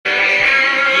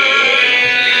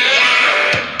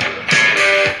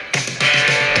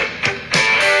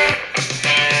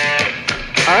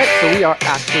we are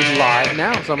actually live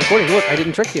now. So I'm recording. Look, I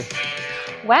didn't trick you.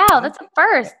 Wow, that's a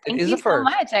first. It Thank is you a so first.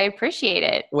 much. I appreciate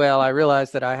it. Well, I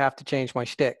realized that I have to change my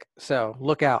shtick. So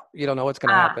look out. You don't know what's going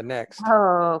to Ah, happen next.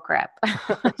 oh crap.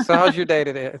 So how's your day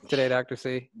today, Dr.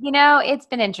 C? It's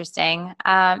been interesting.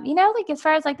 Like as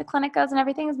far as like the clinic goes and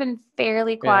everything has been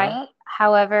fairly Yeah. quiet.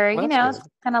 However, Well, that's it's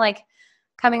good. kind of like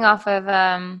coming off of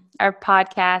our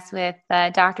podcast with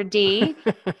Dr. D,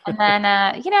 and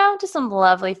then just some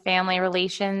lovely family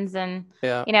relations and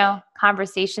Yeah.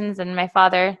 conversations. And my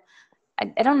father,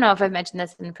 I don't know if I've mentioned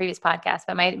this in the previous podcast,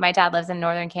 but my dad lives in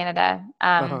northern Canada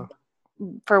Uh-huh.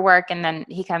 for work, and then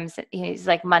he's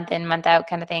like month in, month out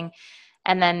kind of thing.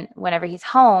 And then whenever he's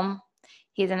home,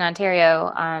 he's in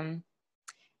Ontario.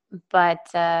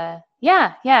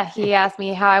 He asked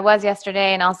me how I was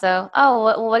yesterday, and also,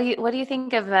 what do you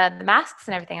think of the masks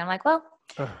and everything? I'm like, well,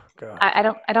 Oh, God.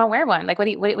 I don't wear one. Like, what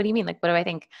do you mean? Like, what do I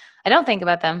think? I don't think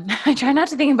about them. I try not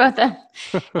to think about them.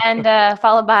 And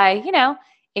followed by,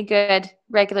 a good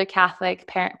regular Catholic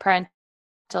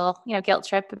parental, guilt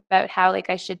trip about how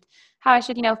I should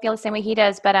feel the same way he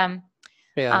does. But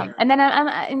Yeah. and then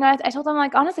I told him,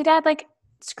 like, honestly, Dad, like,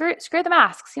 screw the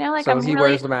masks. So I'm he really.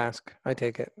 wears the mask. I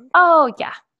take it. Oh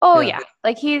yeah. Oh Yeah. yeah.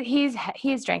 Like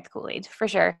he's drank the Kool-Aid for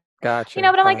sure. Gotcha.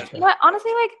 But I'm like, Gotcha.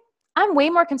 honestly, like, I'm way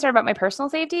more concerned about my personal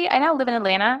safety. I now live in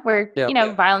Atlanta where,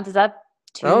 Yep. violence is up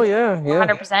Oh, to yeah. Yeah.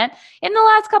 100% in the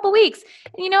last couple weeks.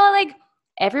 And, like,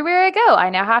 everywhere I go, I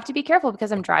now have to be careful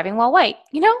because I'm driving while white.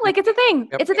 Like, it's a thing.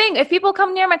 Yep. It's a thing. If people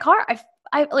come near my car,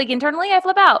 I like internally I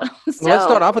flip out. So Well, let's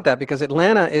start off with that because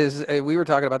Atlanta is, we were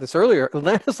talking about this earlier.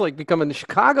 Atlanta's like becoming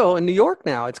Chicago and New York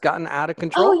now. It's gotten out of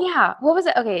control. Oh yeah. What was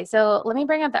it? Okay, so let me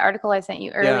bring up the article I sent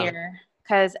you Yeah. earlier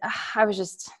because I was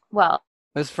just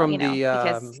This is from the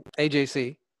because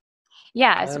AJC.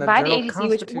 yes, Atlanta by the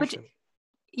Journal-Constitution. agency, which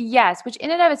yes, which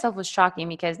in and of itself was shocking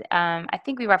because I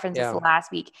think we referenced this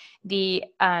last week. The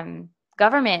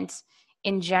government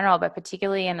in general, but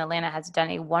particularly in Atlanta, has done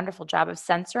a wonderful job of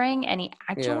censoring any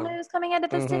actual news coming out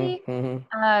of the city.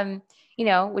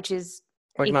 Which is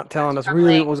like not telling us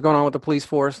really what was going on with the police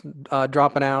force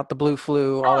dropping out, the blue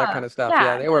flu, all that kind of stuff.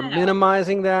 Yeah, they were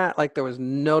minimizing that like there was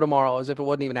no tomorrow, as if it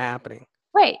wasn't even happening.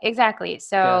 Right, exactly.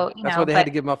 So that's why they had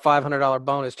to give him a $500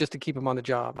 bonus just to keep him on the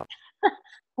job.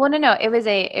 Well, no, it was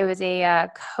a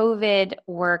COVID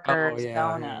workers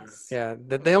bonus. Yeah,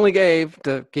 that they only gave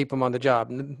to keep him on the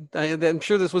job. I'm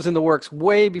sure this was in the works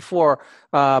way before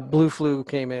blue flu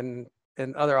came in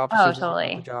and other officers were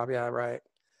on the job. Yeah, right.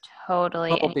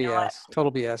 Totally. Total BS.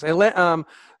 Total BS.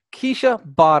 Keisha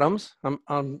Bottoms.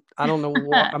 I don't know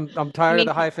what. I'm tired of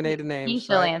the hyphenated names.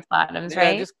 Keisha Lance Bottoms,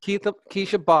 right? Just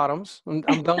Keisha Bottoms. I'm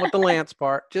done with the Lance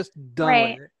part. Just done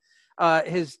with it.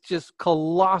 Has just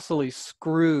colossally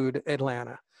screwed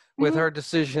Atlanta with her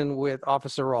decision with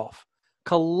Officer Rolfe.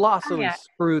 Colossally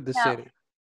screwed the city.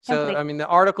 So, I mean, the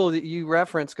article that you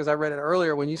referenced, because I read it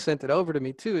earlier when you sent it over to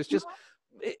me too, is just,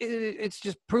 it's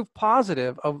just proof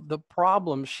positive of the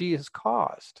problem she has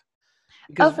caused.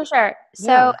 Because, for sure.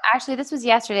 So actually, this was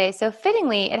yesterday. So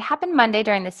fittingly, it happened Monday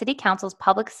during the City Council's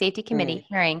Public Safety Committee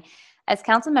hearing as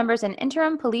council members and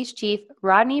interim police chief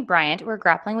Rodney Bryant were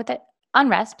grappling with it.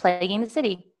 Unrest plaguing the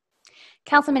city.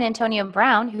 Councilman Antonio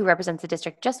Brown, who represents the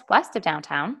district just west of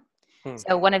downtown,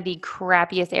 so one of the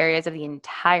crappiest areas of the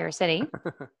entire city.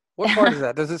 What part is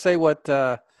that? Does it say what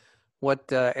area?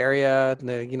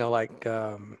 No,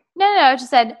 it just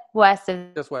said west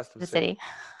of the city.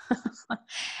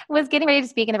 Was getting ready to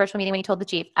speak in the virtual meeting when he told the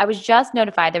chief, "I was just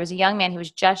notified there was a young man who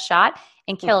was just shot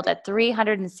and killed at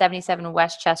 377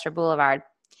 West Chester Boulevard.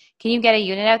 Can you get a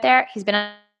unit out there? He's been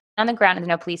on the ground and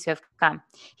there are no police who have come.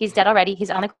 He's dead already. He's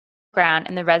on the ground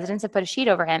and the residents have put a sheet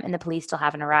over him and the police still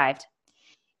haven't arrived."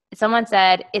 Someone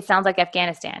said, "It sounds like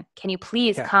Afghanistan. Can you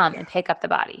please come and pick up the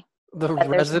body?" The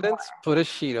residents put a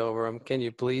sheet over him. Can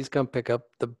you please come pick up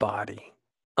the body?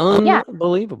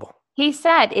 Unbelievable. He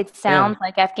said, "It sounds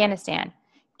like Afghanistan.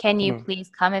 Can you please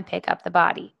come and pick up the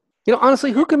body?"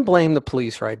 Honestly, who can blame the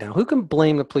police right now? Who can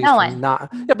blame the police for not?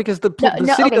 Yeah, because the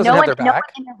city doesn't have their back. No one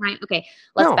in their right. Okay,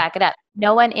 let's back it up.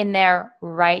 No one in their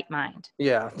right mind.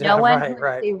 No one who's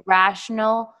a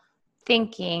rational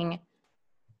thinking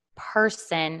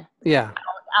person. Yeah.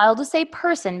 I'll just say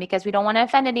person because we don't want to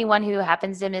offend anyone who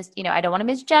happens to I don't want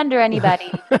to misgender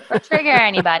anybody or trigger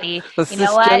anybody. The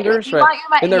cisgenders, right?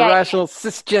 And they're rational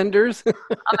cisgenders.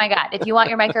 Oh my God. If you want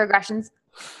your microaggressions,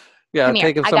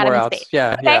 take them somewhere else.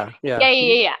 Yeah.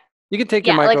 You can take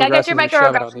your microaggressions and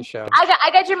shove it on the show. I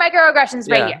got your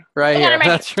microaggressions right here. Right here.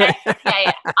 That's right.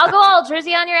 Yeah. I'll go all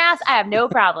Jersey on your ass. I have no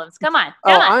problems. Come on.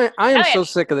 I am so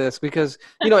sick of this because,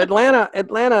 Atlanta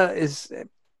is,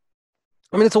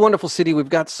 I mean, it's a wonderful city. We've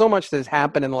got so much that's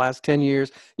happened in the last 10 years.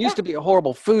 It used to be a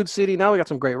horrible food city. Now we got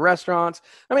some great restaurants.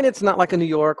 I mean, it's not like a New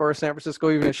York or a San Francisco,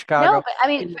 even a No, Chicago but I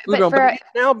mean, in the food but realm, but for it's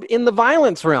now in the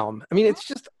violence realm. I mean, it's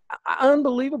just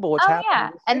unbelievable what's oh happening yeah,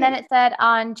 in the and then city. it said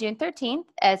on June 13th,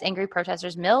 as angry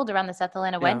protesters milled around the South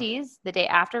Atlanta Yeah, Wendy's the day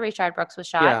after Rayshard Brooks was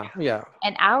shot, yeah, yeah,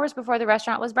 and hours before the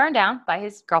restaurant was burned down by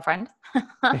his girlfriend.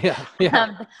 yeah,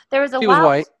 yeah. There was a She was wild,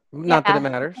 white. Not that it yeah,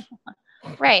 matters.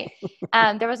 right.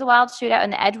 There was a wild shootout in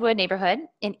the Edgewood neighborhood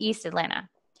in East Atlanta.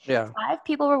 Yeah, 5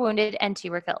 people were wounded and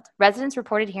 2 were killed. Residents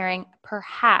reported hearing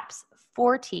perhaps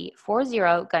 40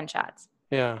 gunshots.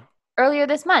 yeah. Earlier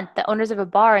this month, the owners of a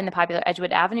bar in the popular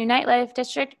Edgewood Avenue nightlife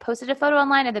district posted a photo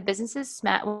online of the business's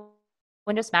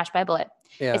window smashed by a bullet.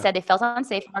 They Yeah. said they felt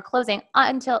unsafe and are closing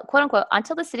until, quote unquote,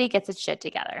 until the city gets its shit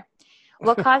together.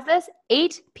 What caused this?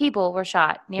 8 people were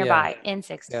shot Yeah. nearby in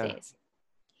 6 Yeah. days.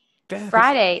 That's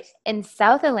Friday, in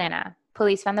South Atlanta,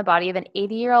 police found the body of an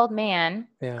 80-year-old man,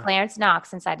 yeah. Clarence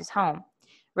Knox, inside his home.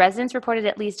 Residents reported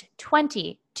at least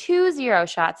 20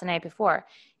 shots the night before,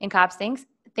 and cops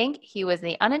think he was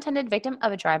the unintended victim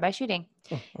of a drive-by shooting.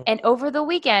 And over the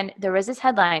weekend, there was this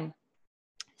headline: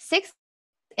 6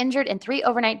 injured in 3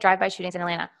 overnight drive-by shootings in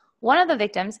Atlanta. One of the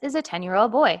victims is a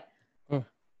 10-year-old boy.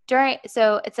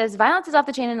 So it says violence is off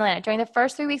the chain in Atlanta. During the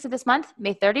first 3 weeks of this month,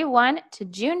 May 31 to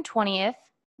June 20th,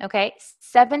 okay,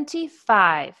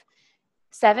 75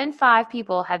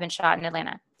 people have been shot in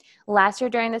Atlanta. Last year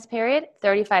during this period,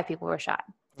 35 people were shot.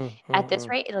 At this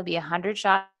rate, it'll be 100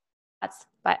 shot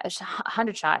by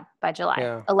July.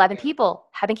 Yeah. 11 people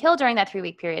have been killed during that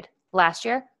 3-week period. Last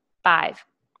year, 5.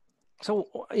 So,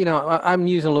 I'm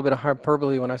using a little bit of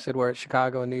hyperbole when I said we're at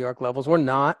Chicago and New York levels. We're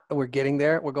not. We're getting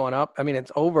there. We're going up. I mean,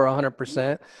 it's over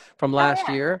 100% from last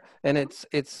year. And it's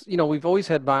we've always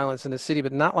had violence in the city,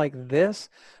 but not like this,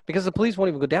 because the police won't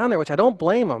even go down there, which I don't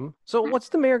blame them. So what's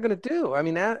the mayor going to do? I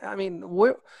mean,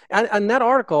 on that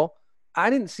article, I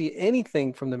didn't see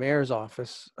anything from the mayor's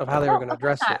office of how they were going to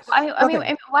address this. I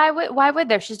mean, why would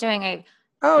there? She's doing a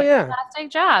Oh, yeah. fantastic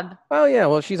job. Oh, yeah.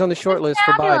 Well, she's on the short list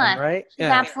for Biden, right? She's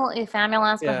absolutely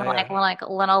fabulous with her little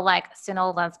little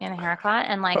lesbian haircut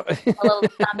and a little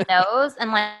thumb nose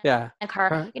and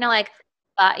her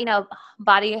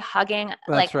body hugging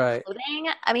That's right. clothing.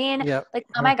 I mean, Yep.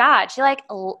 oh my God, she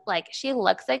she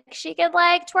looks like she could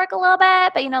twerk a little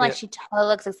bit, but she totally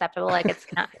looks acceptable. Like it's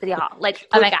not City Hall.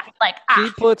 Oh my God,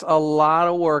 she puts a lot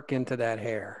of work into that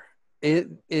hair.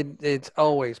 It's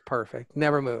always perfect,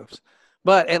 never moves.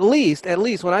 But at least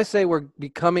when I say we're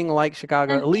becoming like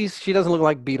Chicago, at least she doesn't look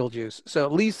like Beetlejuice. So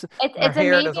at least it's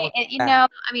hair amazing. doesn't look bad.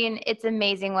 I mean, it's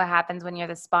amazing what happens when you're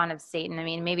the spawn of Satan. I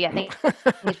mean, maybe I think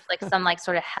it's some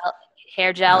sort of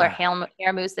hair gel or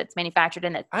hair mousse that's manufactured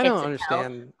in that I don't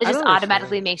understand. It just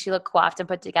automatically makes you look coiffed and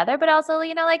put together. But also,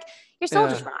 your soul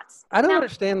just rots. I don't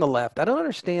understand the left. I don't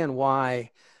understand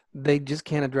why they just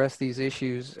can't address these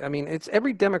issues. I mean, it's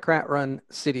every Democrat-run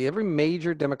city, every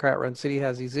major Democrat-run city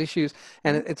has these issues,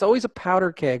 and it's always a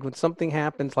powder keg when something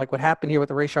happens, like what happened here with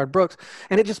the Rayshard Brooks,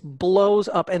 and it just blows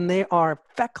up, and they are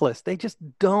feckless. They just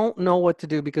don't know what to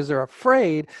do because they're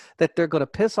afraid that they're going to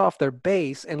piss off their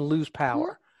base and lose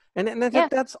power, and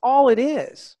that's all it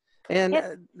is.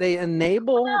 And they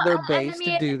enable their base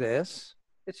to do this.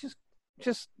 It's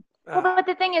just. Well, but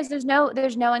the thing is, there's no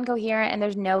incoherent, and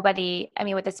there's nobody. I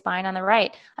mean, with a spine on the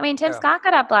right. I mean, Tim Scott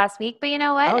got up last week, but you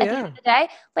know what? At the end of the day,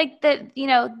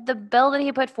 the bill that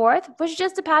he put forth was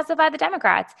just to pacify the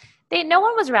Democrats. No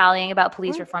one was rallying about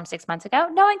police reform 6 months ago.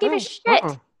 No one gave a shit.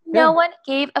 No one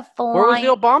gave a flying. Where was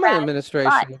the Obama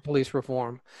administration of police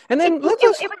reform? And then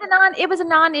it was a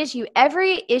non-issue.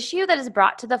 Every issue that is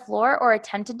brought to the floor or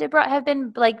attempted to have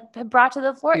been brought to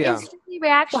the floor is strictly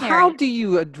reactionary. Well, how do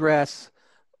you address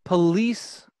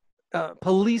policing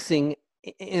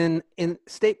in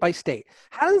state by state?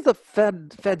 How does the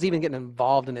feds even get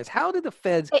involved in this? How did the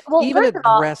feds even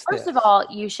address this? First of all,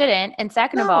 you shouldn't, and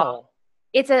second of all,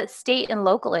 it's a state and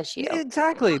local issue.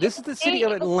 Exactly. This is the city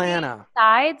of Atlanta.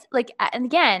 Sides, and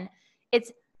again,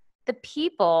 it's the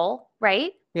people,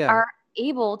 right? Are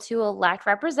able to elect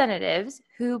representatives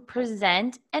who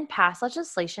present and pass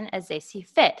legislation as they see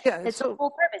fit. That's the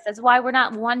whole purpose. That's why we're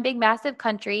not one big massive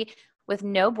country with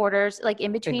no borders,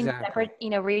 in between separate,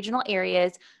 regional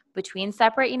areas, between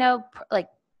separate,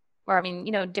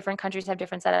 different countries have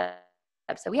different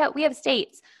setups. So we have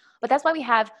states, but that's why we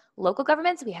have local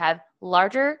governments. We have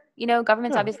larger,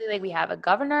 governments. Obviously, we have a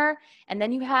governor, and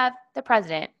then you have the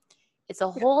president. It's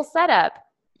a whole setup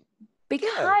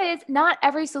because not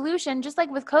every solution, just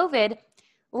like with COVID,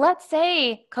 let's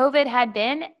say COVID had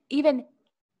been even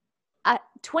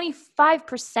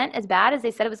 25% as bad as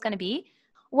they said it was going to be.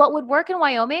 What would work in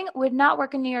Wyoming would not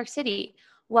work in New York City.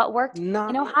 What worked Not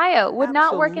in Ohio would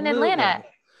not work in Atlanta. absolutely.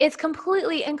 It's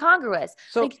completely incongruous.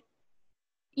 So Like,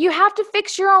 you have to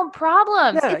fix your own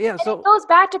problems. yeah, yeah. And it So goes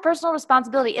back to personal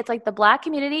responsibility. It's like the Black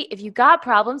community. If you got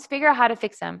problems, figure out how to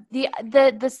fix them.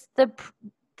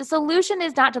 The solution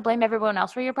is not to blame everyone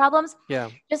else for your problems. yeah,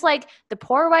 Just like the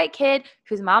poor white kid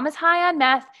whose mom is high on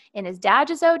meth and his dad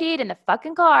just OD'd in the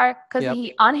fucking car because yep,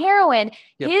 he on heroin.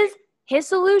 yep, His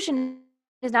solution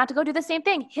is not to go do the same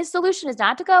thing. His solution is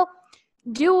not to go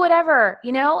do whatever.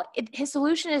 His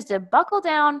solution is to buckle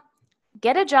down,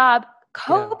 get a job, yeah.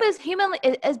 cope as humanly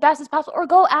as best as possible, or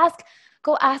go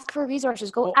ask for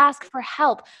resources, go Well, ask for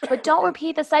help, but don't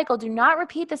repeat the cycle. Do not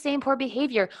repeat the same poor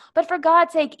behavior. But for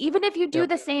God's sake, even if you do yep.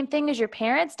 the same thing as your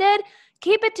parents did,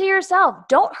 keep it to yourself.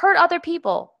 Don't hurt other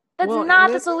people. That's Well,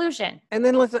 not the solution. and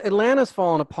then Atlanta's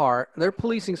falling apart. Their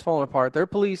policing's falling apart. Their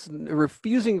police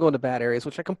refusing to go into bad areas,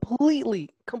 which I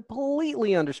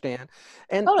completely understand.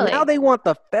 And now Totally. they want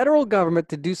the federal government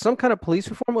to do some kind of police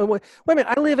reform. Wait a minute,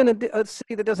 I live in a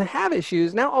city that doesn't have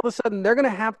issues. Now all of a sudden they're going to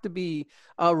have to be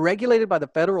regulated by the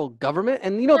federal government,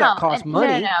 and that costs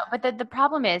money. No. But the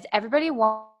problem is everybody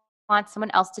wants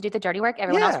someone else to do the dirty work.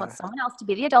 Everyone else Yeah, wants someone else to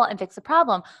be the adult and fix the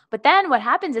problem. But then what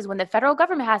happens is when the federal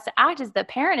government has to act as the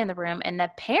parent in the room, and the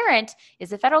parent is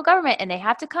the federal government, and they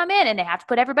have to come in and they have to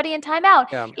put everybody in timeout,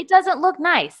 yeah. it doesn't look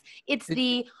nice. It's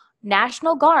the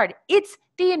National Guard. It's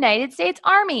the United States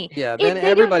Army. Yeah, then They do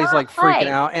everybody's not like freaking play.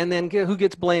 out, and then who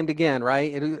gets blamed again,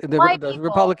 right? White The people.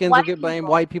 Republicans will White get blamed,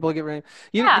 people. white people get blamed.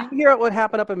 Yeah. You hear what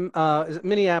happened up in is it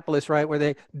Minneapolis, right, where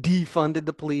they defunded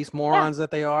the police, Yeah. morons that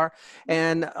they are,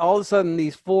 and all of a sudden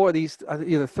these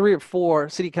either 3 or 4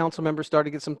 city council members started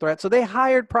to get some threats, so they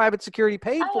hired private security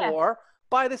paid Oh, yeah. for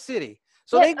by the city,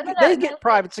 so Yeah. No, they no, get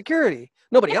private security.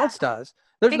 Nobody yeah. else does.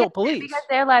 There's no police. Because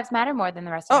their lives matter more than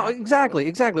the rest of Oh, us.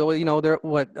 exactly. Well, they're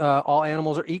all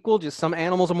animals are equal. Just some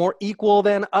animals are more equal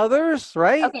than others,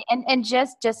 right? Okay, and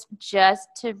just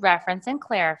to reference and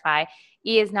clarify,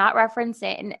 he is not referring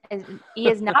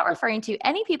to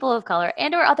any people of color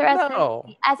and or other No,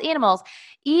 as animals.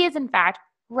 He is in fact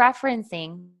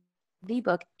referencing the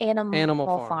book Animal Animal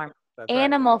Farm. Farm. That's right.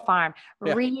 Animal Farm.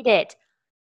 Yeah. Read it.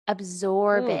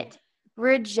 Absorb it.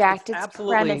 Reject its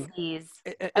premises.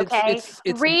 Okay?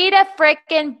 Read a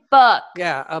freaking book.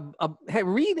 Yeah. Hey,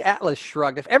 read Atlas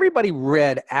Shrugged. If everybody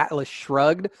read Atlas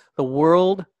Shrugged, the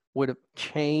world would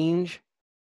change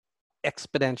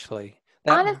exponentially.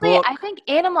 Honestly, I think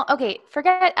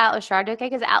forget Atlas Shrugged, okay?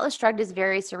 Because Atlas Shrugged is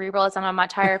very cerebral. It's on a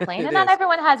much higher plane. And not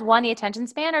everyone has one, the attention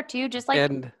span, or two, just like.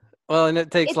 And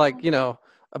it takes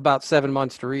about 7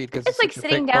 months to read because it's like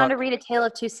sitting down to read A Tale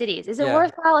of Two Cities. Is it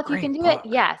worthwhile if you can do it?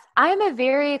 Yes. I am a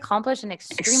very accomplished and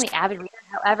extremely avid reader.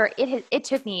 However, it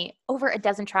took me over a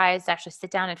dozen tries to actually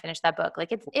sit down and finish that book.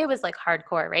 Like it was like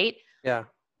hardcore, right? Yeah.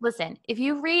 Listen, if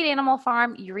you read Animal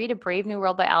Farm, you read A Brave New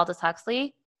World by Aldous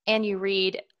Huxley, and you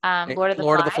read Lord of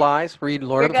the Flies. Read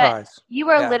Lord of the Flies. You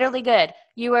are literally good.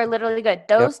 You are literally good.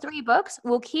 Those 3 books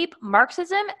will keep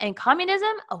Marxism and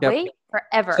communism away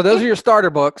forever. So those are your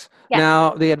starter books. Yeah. Now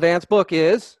the advanced book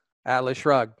is Atlas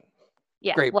Shrugged.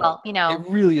 Yeah. Great book. It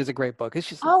really is a great book. It's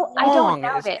just I don't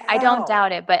doubt it. I don't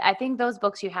doubt it. But I think those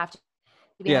books you have to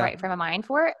be in the right frame of mind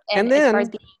for. And then, as far as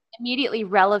being immediately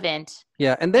relevant.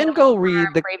 Yeah, and then go read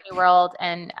the Brave New World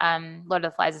and Lord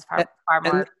of the Flies is far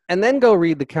more. And then go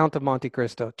read The Count of Monte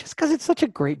Cristo, just because it's such a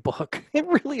great book. It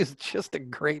really is just a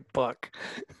great book.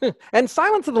 And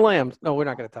Silence of the Lambs. No, we're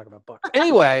not going to talk about books.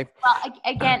 Anyway. Well,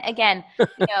 again,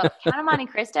 Count of Monte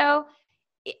Cristo.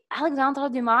 Alexandre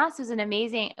Dumas was an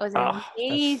amazing. That's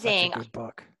such a good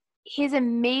book. He's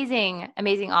amazing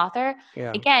author.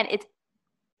 Yeah. Again,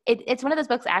 it's one of those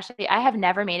books. Actually, I have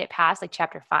never made it past like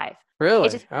chapter 5. Really?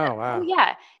 Oh wow.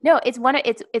 Yeah. No, it's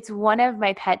one of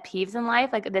my pet peeves in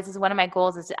life. Like this is one of my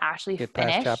goals is to actually get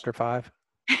finish past chapter 5.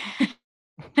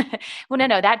 Well,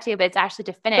 no, that too, but it's actually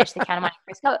to finish The Count of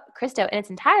Monte Cristo in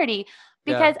its entirety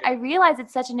because I realize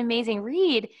it's such an amazing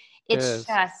read. It's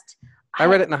just. I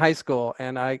read it in high school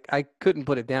and I couldn't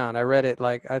put it down. I read it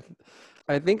like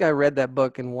I think I read that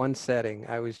book in one setting.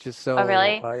 I was just so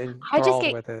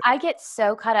enthralled with it. I get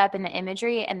so caught up in the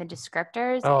imagery and the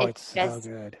descriptors. Oh, it's just so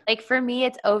good. Like for me,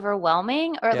 it's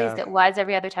overwhelming, or at least it was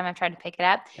every other time I've tried to pick it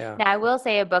up. Yeah. Now, I will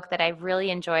say a book that I really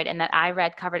enjoyed and that I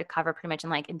read cover to cover pretty much in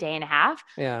like a day and a half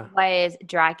was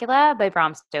Dracula by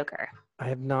Bram Stoker. I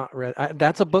have not read.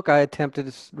 That's a book I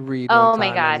attempted to read. Oh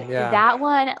my God. That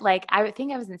one, like I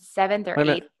think I was in 7th or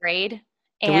 8th grade.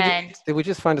 Did we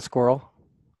just find a squirrel?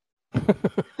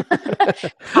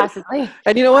 Possibly.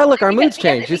 And you know what? Look, our mood's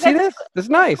changed. You see this? It's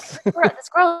nice. The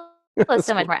squirrel Well, it's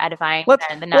so much more edifying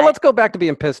than the Well, nut. let's go back to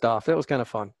being pissed off. It was kind of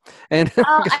fun. And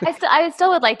I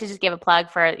still would like to just give a plug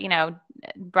for,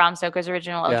 Bram Stoker's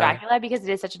original yeah. Dracula, because it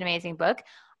is such an amazing book.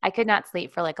 I could not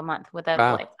sleep for like a month without the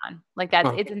Wow. lights on. Like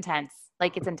Huh. it's intense.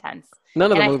 Like it's intense.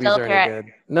 None of the And I movies still are any hear it.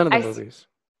 good. None of the I, movies.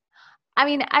 I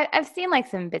mean, I've seen like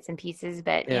some bits and pieces,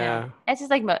 but Yeah. it's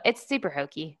just like it's super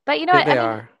hokey. But you know what? I They mean,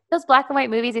 are. those black and white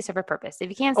movies, they serve a purpose. If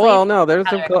you can't sleep, Well, no, highly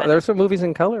recommend them. there's some movies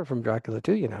in color from Dracula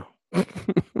too, you know.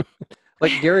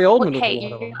 Like Gary Well, Oldman was hey, in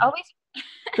one of you're them. always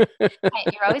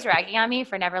hey, you're always ragging on me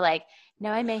for never like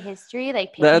knowing my history,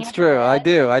 like picking That's up true. I on it.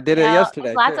 do. I did it There's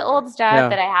yesterday lots of too. old stuff Yeah.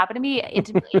 that I happen to be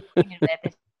intimately acquainted with.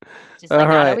 It's just All like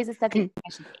not right. always the stuff you think I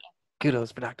should be.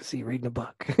 Kudos for Dr. C reading a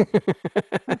book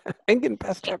and getting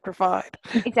past chapter 5.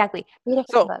 Exactly. Read a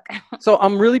So, book. so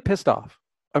I'm really pissed off.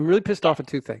 I'm really pissed Yeah. off at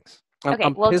two things. I'm, Okay.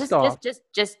 I'm Well, pissed off. just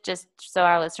so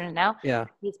our listeners know, Yeah.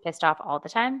 he's pissed off all the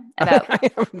time about, I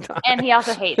am and not. he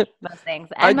also hates most things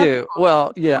I and most do. people.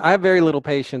 Well, yeah, I have very little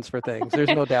patience for things. There's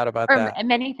no doubt about Or that.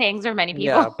 many things or many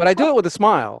Yeah, people but I do it with a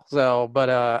smile. So, but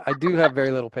I do have very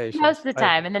little most patience. of the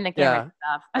time, and then the camera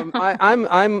Yeah. goes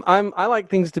off. I like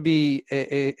things to be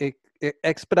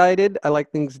expedited. I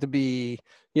like things to be,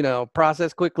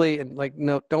 processed quickly and like,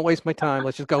 no, don't waste my time.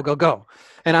 Let's just go, go, go.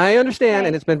 And I understand,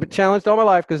 and Right. it's been challenged all my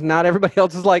life because not everybody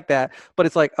else is like that. But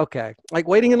it's like, okay, like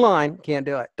waiting in line, can't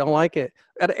do it. Don't like it.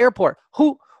 At an airport,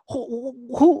 who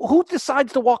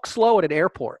decides to walk slow at an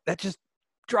airport? That just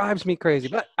drives me crazy.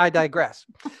 But I digress.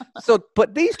 So,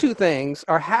 but these two things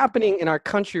are happening in our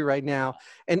country right now,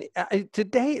 and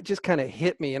today it just kind of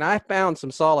hit me, and I found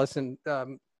some solace in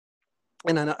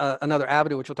another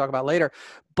avenue, which we'll talk about later.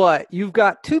 But you've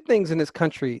got two things in this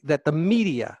country that the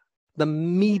media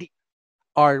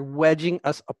are wedging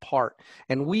us apart,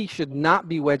 and we should not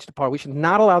be wedged apart. We should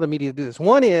not allow the media to do this.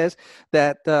 One is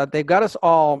that they've got us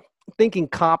all thinking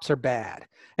cops are bad,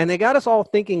 and they got us all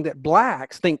thinking that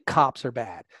blacks think cops are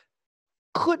bad.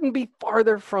 Couldn't be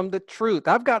farther from the truth.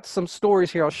 I've got some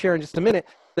stories here I'll share in just a minute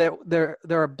that there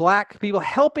are black people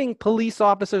helping police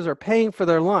officers or paying for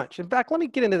their lunch. In fact, let me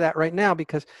get into that right now,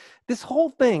 because this whole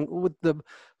thing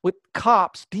with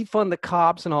cops, defund the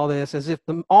cops and all this, as if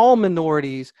all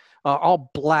minorities,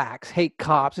 all blacks hate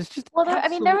cops. It's just Well,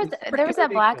 absolutely there was freaking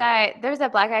that black ridiculous. guy. There was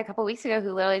that black guy a couple weeks ago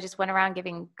who literally just went around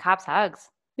giving cops hugs.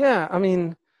 Yeah, I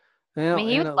mean, I mean,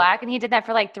 he was black and he did that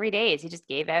for like 3 days. He just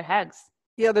gave out hugs.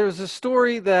 yeah, there was a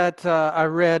story that I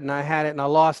read and I had it and I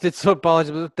lost it, so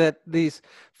apologies, that these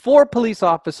 4 police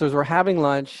officers were having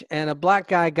lunch and a black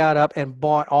guy got up and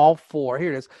bought all 4.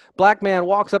 Here it is. Black man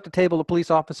walks up to table of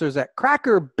police officers at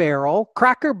Cracker Barrel.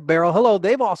 Cracker Barrel, hello,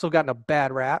 they've also gotten a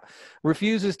bad rap.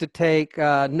 Refuses to take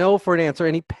no for an answer,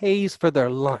 and he pays for their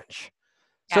lunch.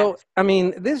 Yeah. So, I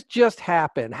mean, this just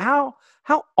happened. How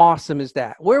awesome is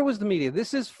that? Where was the media?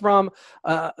 This is from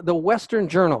the Western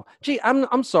Journal. Gee,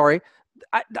 I'm sorry.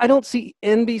 I don't see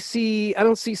NBC. I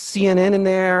don't see CNN in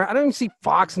there. I don't even see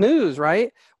Fox News,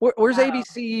 right? Where's No.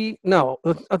 ABC? No,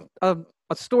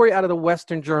 a story out of the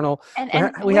Western Journal.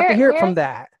 And We have to hear it from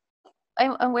that.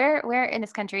 where in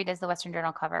this country does the Western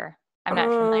Journal cover? I'm not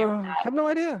familiar with I have no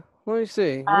idea. Let me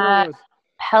see. that.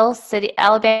 Pell City,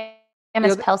 Alabama's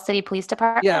Yeah, Pell City Police yeah,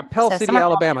 Department. Pell So City, somewhere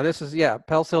Alabama. This is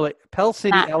Pell City,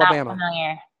 not Alabama.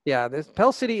 familiar. Yeah, this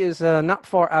Pell City is not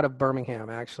far out of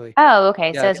Birmingham, actually. Oh,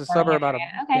 okay. Yeah, So it's it's a a familiar suburb out of,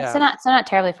 area. Okay, yeah. so not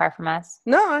terribly far from us.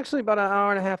 No, actually about an hour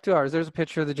and a half, 2 hours. There's a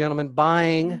picture of the gentleman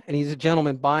buying, and he's a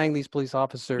gentleman buying these police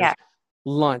officers Yeah.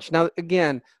 lunch. Now,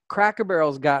 again, Cracker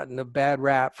Barrel's gotten a bad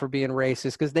rap for being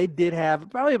racist because they did have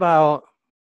probably about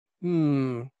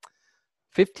 15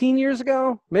 years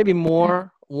ago, maybe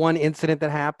more, one incident that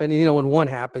happened. You know, when one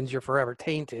happens, you're forever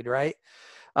tainted, right?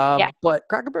 Yeah. But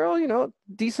Cracker Barrel,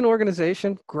 decent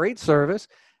organization, great service.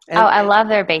 Oh, And I love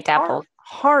their baked apples.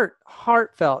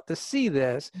 heartfelt to see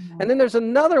this. And then there's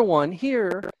another one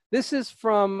here. This is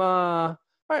from, all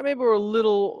right, maybe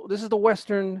this is the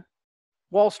Western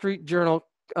Wall Street Journal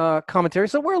commentary.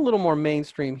 So we're a little more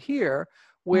mainstream here,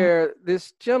 where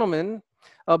this gentleman,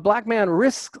 a black man,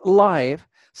 risks life,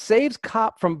 saves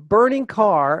cop from burning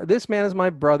car. This man is my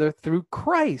brother through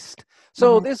Christ.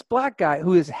 So this black guy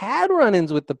who has had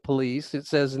run-ins with the police, it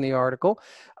says in the article,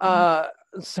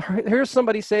 here's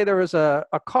somebody say there was a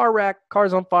car wreck,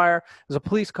 car's on fire, there's a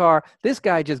police car. This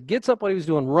guy just gets up what he was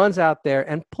doing, runs out there,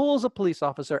 and pulls a police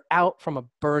officer out from a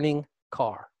burning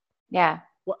car. Yeah.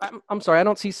 Well, I'm sorry, I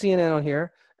don't see CNN on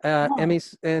here. No.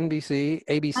 NBC,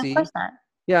 ABC. Of course not.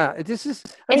 Yeah, this is.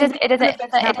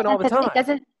 Happen all the time.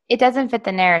 It doesn't fit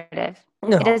the narrative.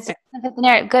 No. It doesn't fit the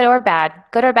narrative, good or bad.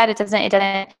 Good or bad, it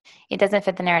doesn't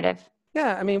fit the narrative.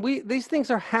 Yeah, I mean, these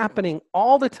things are happening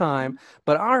all the time,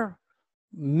 but our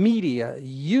media,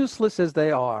 useless as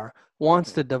they are,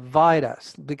 wants to divide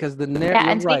us because Yeah,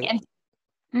 you're right.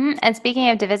 and speaking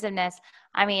of divisiveness,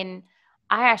 I mean,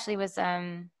 I actually was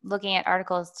looking at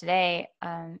articles today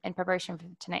in preparation for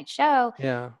tonight's show,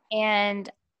 Yeah. and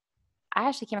I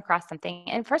actually came across something.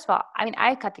 And first of all, I mean,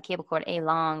 I cut the cable cord a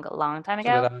long, long time So did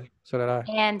ago, I. So did I.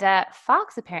 and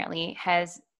Fox apparently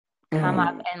has come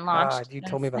up and launched God, you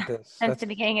told me about this. since That's the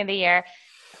beginning of the year,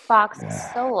 Fox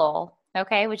Soul,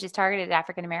 okay, which is targeted at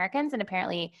African Americans and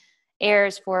apparently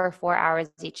airs for 4 hours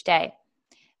each day.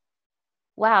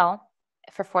 Well,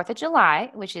 for 4th of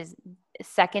July, which is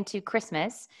second to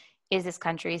Christmas, is this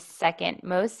country's second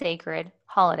most sacred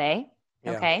holiday.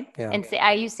 yeah. Okay. Yeah. And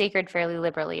I use sacred fairly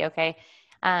liberally. Okay.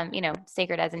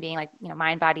 Sacred as in being like,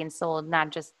 mind, body, and soul, not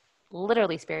just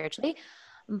literally spiritually,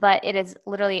 but it is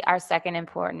literally our second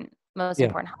most Yeah.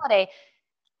 important holiday.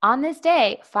 On this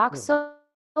day, Fox Hmm.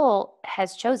 Soul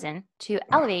has chosen to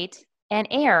elevate and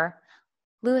air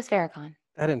Louis Farrakhan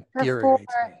That for four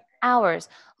infuriates me. hours.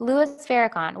 Louis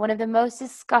Farrakhan, one of the most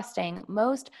disgusting,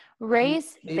 most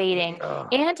race baiting, Oh,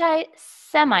 anti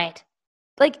Semite.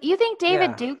 Like, you think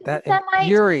David yeah, Duke is that a Semite?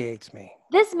 infuriates me.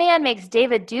 This man makes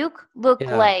David Duke look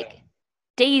Yeah. like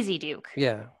Daisy Duke.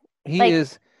 Yeah. He Like,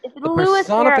 is if the Louis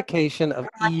Farrakhan personification of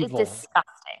is evil.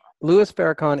 disgusting. Louis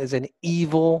Farrakhan is an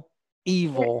evil,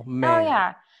 evil Oh, man.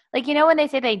 yeah. Like, when they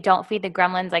say they don't feed the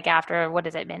gremlins, like after, what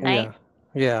is it, midnight? Yeah.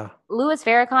 Yeah. Louis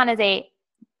Farrakhan is a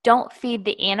don't feed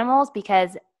the animals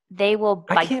because they will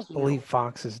I bite can't you. believe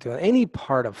Fox is doing any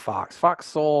part of Fox. Fox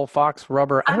Soul, Fox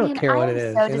Rubber. I I don't mean, care I what it am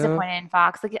is, so you know? disappointed in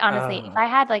Fox. Like, honestly, if I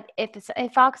had like,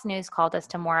 if Fox News called us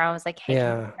tomorrow and was like, "Hey, can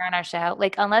you Yeah. appear on our show?"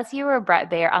 Like, unless you were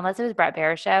unless it was Brett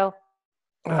Baer's show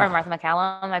or Ugh, Martha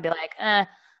McCallum, I'd be like, I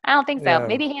don't think so. yeah.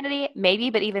 Maybe Hannity, maybe,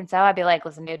 but even so, I'd be like,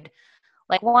 listen, dude,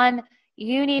 like one,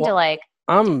 you need to Well, like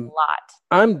do a I'm lot.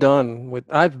 I'm done with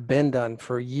I've been done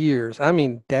for years. I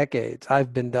mean decades.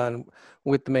 I've been done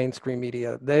with the mainstream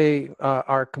media.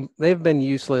 They've been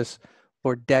useless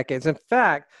for decades. In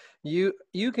fact, you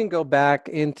can go back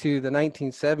into the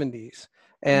 1970s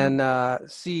Mm. and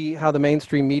see how the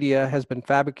mainstream media has been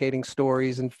fabricating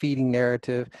stories and feeding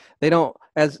narrative. They don't,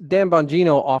 as Dan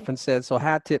Bongino often said, so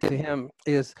hat tip to him,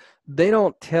 is they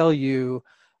don't tell you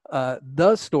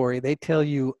the story, they tell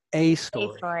you a A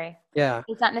story. story. Yeah,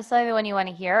 It's not necessarily the one you want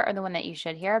to hear or the one that you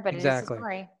should hear, but it is a exactly.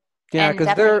 story. Yeah, And because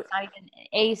definitely, they're it's not even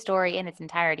a story in its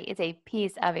entirety. It's a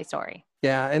piece of a story.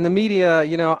 yeah, and the media,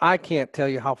 I can't tell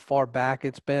you how far back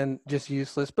it's been just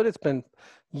useless, but it's been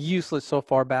useless so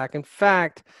far back. In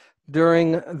fact,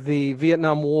 during the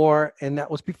Vietnam War, and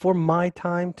that was before my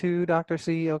time too, Dr.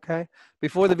 C, okay?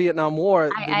 Before the Vietnam War,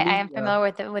 I am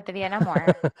familiar with the Vietnam War.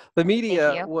 the Thank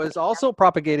media you. was also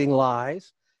propagating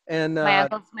lies and My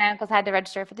uncles had to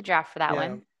register for the draft for that yeah.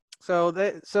 one. So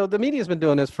the media's been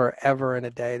doing this forever and a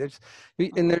day.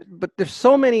 Mhm. But there's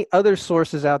so many other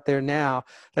sources out there now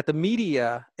that the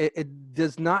media it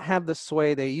does not have the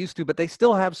sway they used to, but they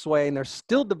still have sway and they're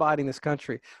still dividing this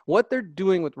country. What they're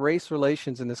doing with race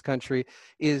relations in this country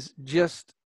is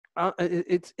just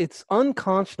it's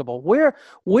unconscionable. Where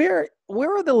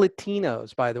are the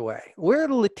Latinos, by the way? Where are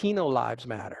the Latino lives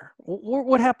matter?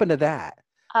 What happened to that?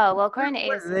 Oh, well, according to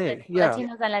Where are AOC, they? Yeah.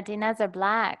 Latinos and Latinas are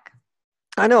black.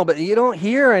 I know, but you don't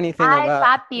hear anything Hi, about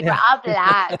fat people yeah. are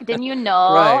black. Didn't you Right,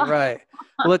 know? right.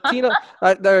 Latino,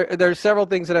 there's several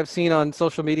things that I've seen on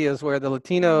social medias where the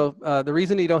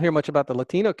reason you don't hear much about the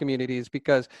Latino community is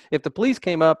because if the police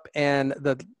came up and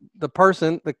the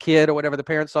person, the kid or whatever, the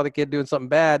parents saw the kid doing something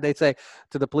bad, they'd say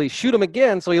to the police, shoot him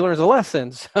again so he learns a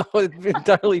lesson. So it's an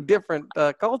entirely different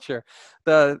culture.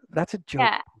 That's a joke,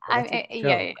 Yeah, people. That's a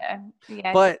yeah, joke. yeah,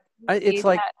 yeah. But it's These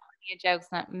like have plenty of jokes,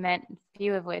 not meant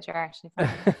few of which are actually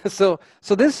funny. so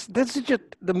this is just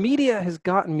the media has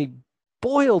gotten me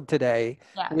boiled today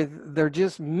Yeah. with their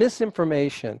just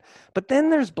misinformation. But then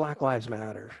there's Black Lives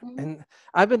Matter, Mhm. and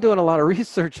I've been doing a lot of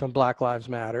research on Black Lives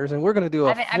Matters, and we're going to do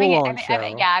a full-on show.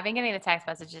 Yeah, I've been getting the text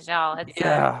messages, y'all.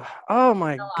 Yeah. Oh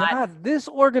my It's a lot. God, this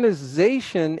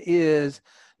organization is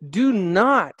do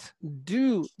not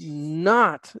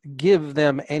give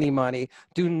them any money.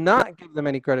 Do not give them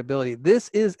any credibility. This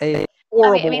is a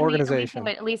horrible organization.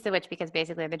 Least of which, because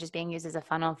basically they're just being used as a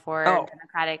funnel for Oh, the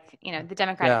Democratic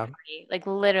yeah. Party. Like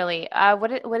literally,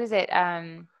 what is it?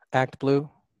 Act Blue.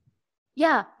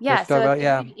 Yeah, What yeah. you talk So about?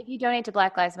 Yeah. if you donate to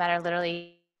Black Lives Matter,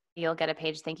 literally you'll get a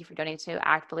page. Thank you for donating to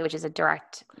Act Blue, which is a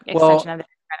direct extension Well, of the Democratic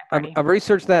Party. I've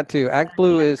researched that too. Act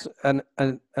Blue is a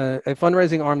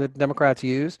fundraising arm that Democrats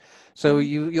use. So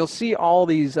Mhm. you'll see all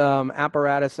these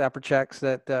checks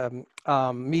that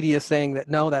media is saying that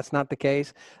no, that's not the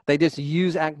case. They just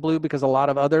use Act Blue because a lot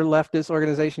of other leftist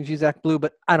organizations use Act Blue,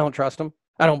 but I don't trust them.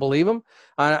 I don't believe them.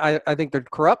 I think they're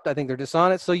corrupt. I think they're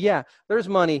dishonest. So yeah, there's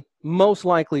money most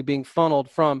likely being funneled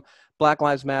from Black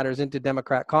Lives Matters into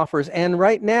Democrat coffers. And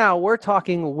right now we're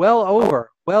talking well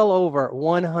over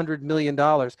 $100 million.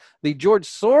 The George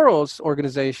Soros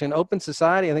organization, Open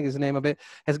Society, I think is the name of it,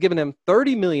 has given him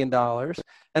 $30 million.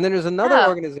 And then there's another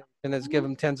organization that's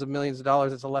given tens of millions of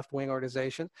dollars. It's a left-wing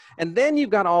organization. And then you've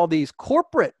got all these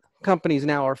corporate companies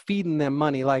now are feeding them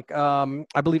money. Like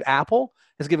I believe Apple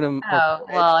has given them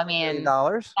 $1 million.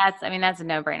 That's a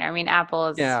no-brainer. I mean, Apple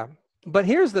is. Yeah. But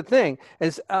here's the thing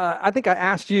is I think I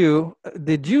asked you,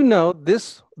 did you know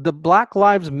the Black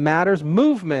Lives Matters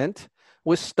movement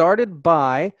was started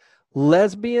by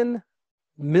lesbian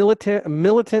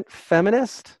militant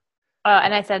feminist?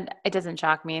 And I said, it doesn't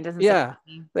shock me. It doesn't shock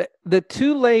me. The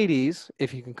two ladies,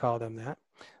 if you can call them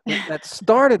that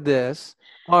started this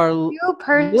are two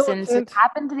persons who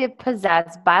happen to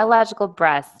possess biological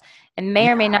breasts and may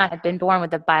or may not have been born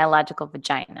with a biological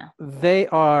vagina. They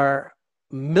are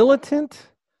militant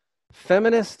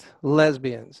feminist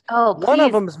lesbians. One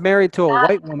of them is married to a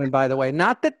white woman, by the way.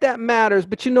 Not that that matters,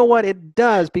 but you know what? It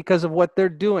does because of what they're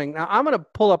doing. Now, I'm going to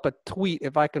pull up a tweet,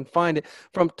 if I can find it,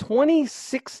 from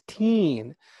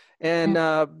 2016.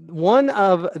 And one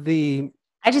of the...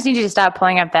 I just need you to stop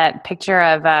pulling up that picture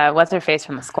of what's her face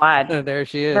from the Squad. There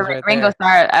she is, right Ringo there.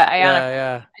 Starr, Ayanna.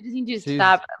 Yeah. I just need you to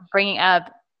stop bringing up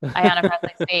Ayanna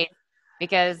Presley's face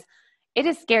because it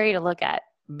is scary to look at.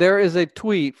 There is a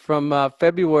tweet from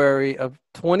February of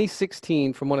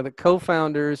 2016 from one of the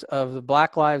co-founders of the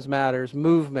Black Lives Matters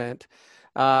movement,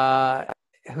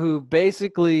 who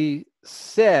basically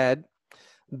said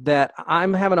that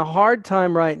I'm having a hard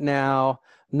time right now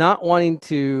not wanting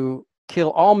to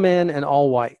kill all men and all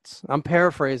whites. I'm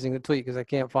paraphrasing the tweet because I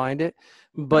can't find it,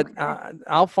 but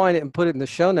I'll find it and put it in the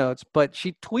show notes. But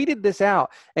she tweeted this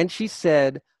out and she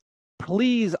said,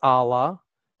 "Please, Allah,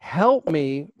 help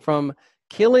me from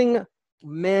killing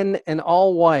men and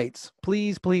all whites.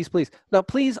 Please, please, please." Now,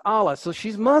 please, Allah. So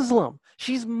she's Muslim.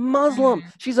 She's Muslim.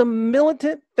 She's a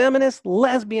militant feminist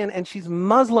lesbian and she's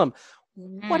Muslim.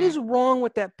 What is wrong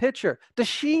with that picture? Is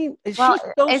she so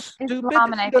stupid Islam, that she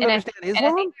doesn't understand Islam? And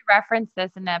I think we referenced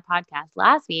this in the podcast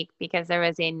last week because there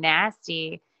was a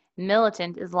nasty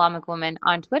militant Islamic woman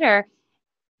on Twitter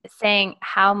saying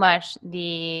how much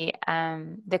the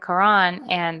Quran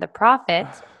and the Prophet,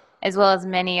 as well as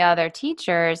many other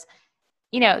teachers,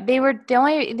 they were the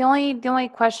only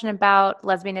question about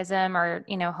lesbianism or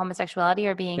homosexuality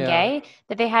or being gay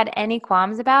that they had any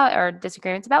qualms about or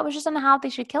disagreements about was just on how they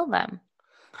should kill them.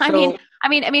 I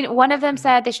mean, one of them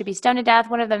said they should be stoned to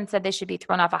death. One of them said they should be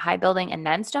thrown off a high building and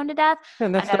then stoned to death.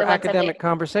 And that's their academic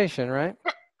conversation, right?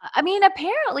 I mean,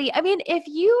 apparently, if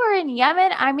you are in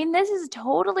Yemen, this is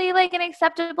totally like an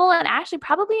acceptable and actually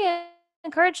probably an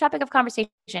encouraged topic of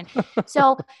conversation.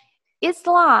 So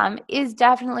Islam is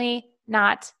definitely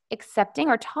not accepting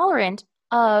or tolerant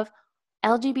of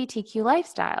LGBTQ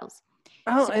lifestyles.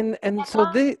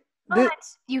 But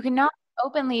you cannot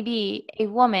openly be a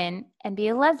woman and be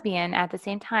a lesbian at the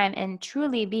same time and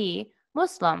truly be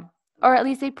Muslim, or at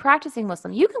least a practicing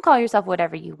Muslim. You can call yourself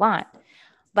whatever you want,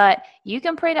 but you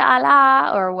can pray to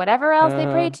Allah or whatever else they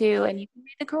pray to, and you can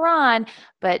read the Quran,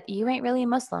 but you ain't really a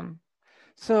Muslim.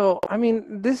 So,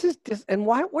 this is just, and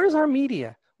where's our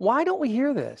media? Why don't we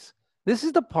hear this? This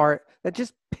is the part that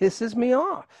just pisses me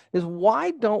off, is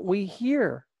why don't we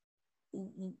hear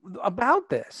about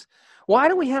this? Why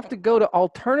do we have to go to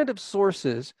alternative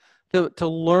sources to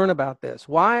learn about this?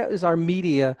 Why is our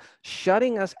media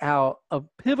shutting us out of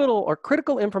pivotal or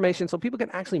critical information so people can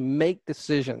actually make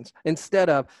decisions instead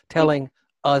of telling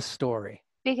a story?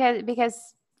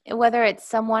 Because whether it's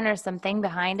someone or something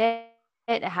behind it,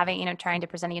 having, trying to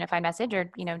present a unified message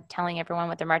or, telling everyone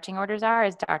what their marching orders are,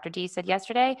 as Dr. D said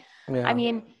yesterday.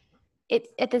 Yeah.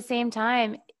 At the same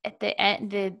time, at the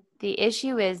end, the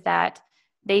issue is that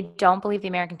they don't believe the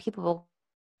American people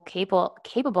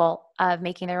capable of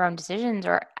making their own decisions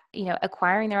or,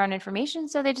 acquiring their own information.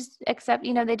 So they just accept,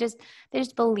 they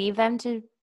just believe them to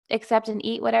accept and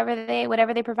eat whatever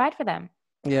they provide for them.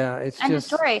 Yeah. It's end of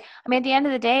story. At the end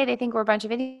of the day, they think we're a bunch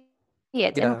of idiots.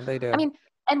 Yeah, they do.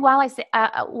 And while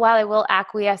I will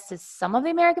acquiesce to some of the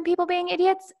American people being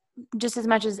idiots, just as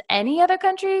much as any other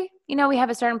country, we have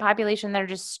a certain population that are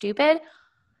just stupid.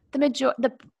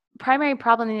 The primary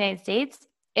problem in the United States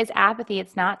is apathy.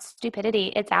 It's not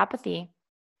stupidity. It's apathy.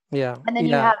 Yeah. And then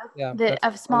you have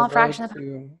a small fraction of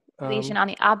the population on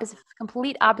the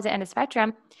complete opposite end of the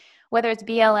spectrum, whether it's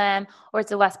BLM or it's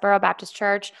the Westboro Baptist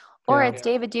Church or it's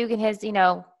David Duke and his,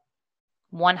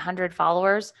 100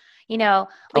 followers.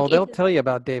 They'll tell you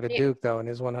about David Duke though and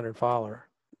his 100 follower.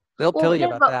 They'll Well, tell you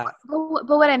no, about that.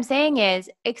 but what I'm saying is,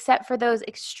 except for those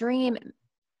extreme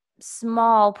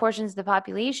small portions of the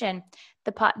population,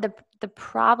 the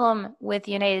problem with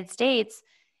the United States,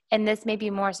 and this may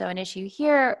be more so an issue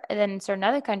here than in certain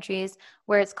other countries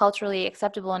where it's culturally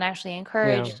acceptable and actually Yeah.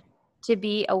 encouraged to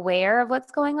be aware of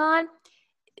what's going on,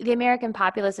 the American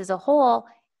populace as a whole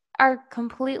are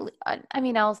completely, I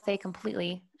mean, I'll say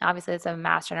completely, obviously it's a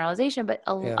mass generalization, but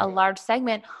Yeah. a large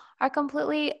segment are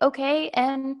completely okay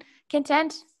and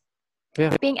content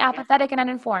Yeah. being apathetic and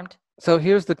uninformed. So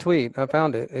here's the tweet. I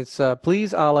found it. It's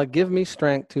please Allah give me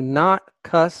strength to not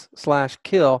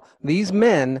cuss/kill these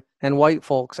men and white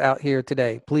folks out here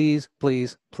today. Please,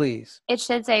 please, please. It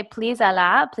should say, please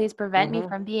Allah, please prevent me Mm-hmm.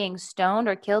 from being stoned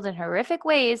or killed in horrific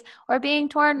ways or being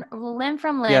torn limb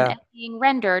from limb Yeah. and being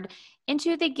rendered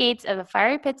into the gates of the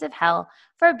fiery pits of hell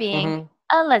for being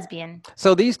Mm-hmm. a lesbian.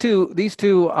 So these two,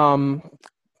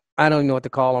 I don't even know what to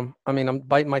call them. I mean, I'm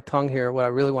biting my tongue here. What I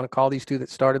really want to call these two that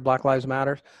started Black Lives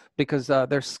Matter, because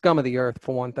they're scum of the earth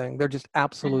for one thing. They're just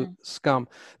absolute Mhm. scum.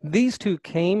 These two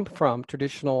came from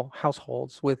traditional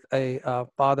households with a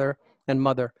father and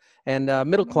mother, and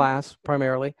middle Mhm. class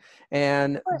primarily,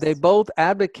 and Of they course. both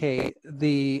advocate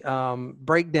the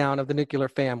breakdown of the nuclear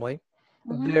family.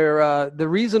 Mhm. They're the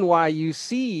reason why you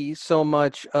see so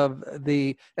much of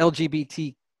the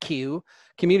LGBTQ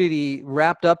community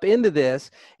wrapped up into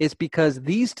this is because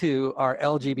these two are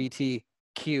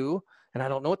LGBTQ, and I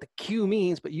don't know what the Q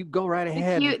means, but you go right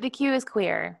ahead. The Q is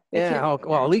queer. The Q Yeah, is oh,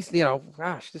 well, at queer. least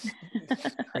gosh, this is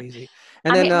crazy.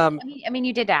 And I then mean,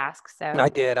 you did ask, so. I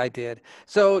did.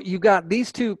 So you got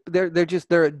these two.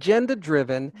 They're agenda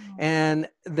driven, Mhm. and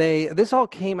this all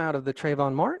came out of the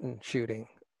Trayvon Martin shooting.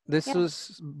 This Yep.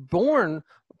 was born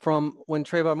from when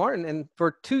Trayvon Martin, and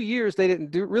for 2 years they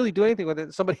didn't really do anything with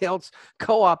it. Somebody else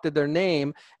co-opted their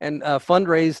name and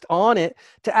fundraised on it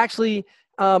to actually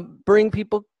bring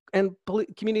people and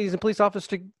communities and police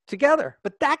officers together.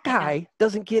 But that I know. guy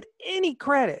doesn't get any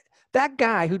credit. That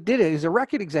guy who did it, who's a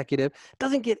record executive,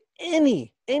 doesn't get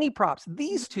any props.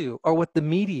 These two are what the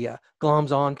media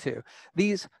gloms onto.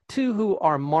 These two who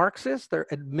are Marxists, they're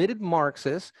admitted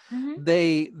Marxists. Mhm.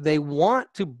 They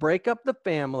want to break up the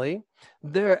family.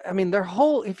 Their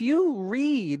whole, if you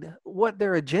read what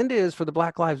their agenda is for the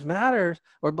Black Lives Matter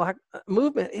or Black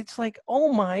movement, it's like,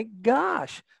 oh my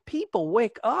gosh, people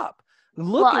wake up. Well,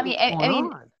 Look at what's I going mean,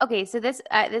 on. okay, so this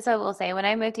I will say, when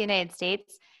I moved to the United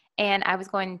States and I was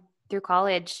going through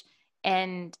college,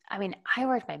 and I mean, I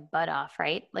worked my butt off,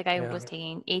 right? Like I Yeah. was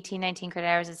taking 18, 19 credit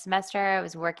hours a semester. I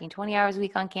was working 20 hours a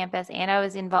week on campus, and I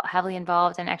was heavily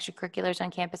involved in extracurriculars on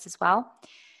campus as well.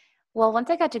 Well, once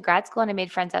I got to grad school and I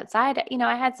made friends outside,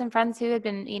 I had some friends who had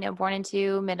been, born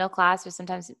into middle class or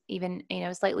sometimes even,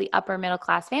 slightly upper middle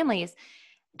class families.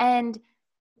 And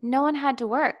no one had to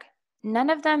work.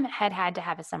 None of them had to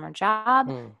have a summer job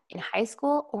Hmm. in high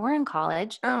school or in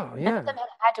college. Oh, None of yeah. them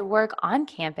had to work on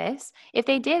campus. If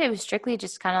they did, it was strictly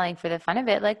just kind of like for the fun of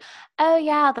it. Like, oh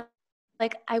yeah,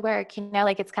 like I work,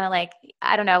 like it's kind of like,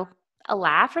 I don't know, a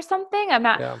laugh or something. Yeah. I'm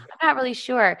not really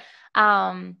sure.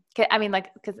 I mean,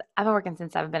 like, because I've been working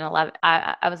since I've been 11.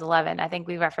 I was 11. I think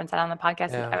we referenced that on the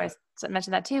podcast. Yeah. I was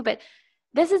mentioned that too. But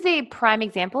this is a prime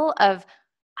example of,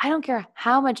 I don't care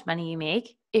how much money you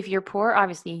make. If you're poor,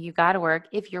 obviously you got to work.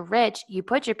 If you're rich, you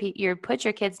put your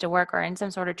kids to work or in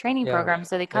some sort of training Yeah. program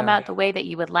so they come Yeah. out the way that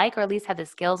you would like, or at least have the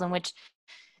skills in which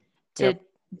to Yep.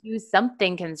 do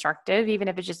something constructive, even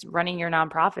if it's just running your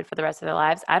nonprofit for the rest of their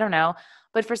lives. I don't know.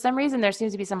 But for some reason, there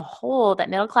seems to be some hole that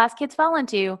middle class kids fall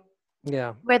into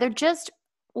Yeah. where they're just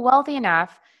wealthy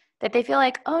enough that they feel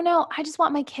like, oh no, I just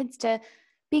want my kids to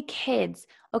be kids.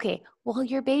 Okay, well,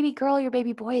 your baby girl, your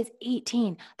baby boy is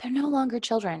 18. They're no longer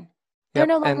children. They're Yep.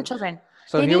 no longer And children.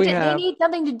 so here we They have, need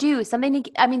something to do, something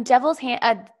to, I mean, devil's hand,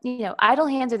 idle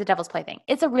hands are the devil's plaything.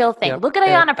 It's a real thing. yep. Look at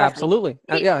Ayanna Presley. Absolutely.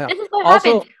 See, Yeah. Yeah. this is what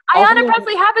happens. Also Ayanna known,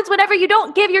 Presley happens whenever you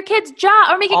don't give your kids job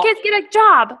or make your al- kids get a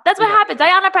job. That's what yeah. happens.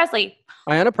 Ayanna Presley.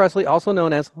 Ayanna Presley, also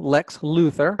known as Lex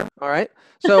Luthor. All right.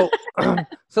 So,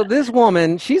 so this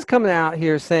woman, she's coming out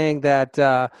here saying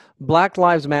that Black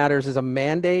Lives Matters is a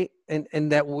mandate,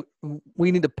 and that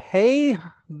we need to pay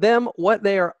them what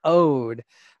they are owed,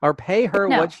 or pay her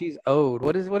what No, she's owed.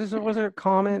 What's her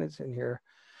comment? It's in here.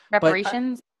 But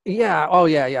reparations. yeah, oh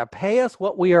yeah. Pay us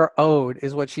what we are owed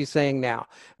is what she's saying now.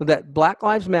 That Black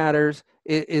Lives Matters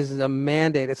is a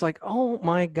mandate. It's like, oh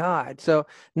my God. So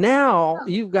now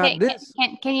you've got this.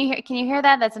 Can you hear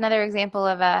that? That's another example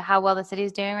of how well the city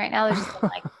is doing right now. There's just been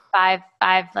like five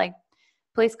like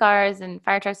police cars and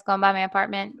fire trucks going by my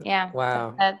apartment. Yeah,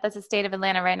 Wow. that's the state of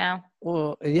Atlanta right now.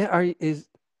 Well, yeah. Is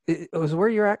where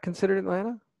you're at considered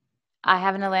Atlanta? I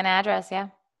have an Atlanta address. Yeah.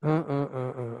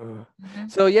 Mm-hmm.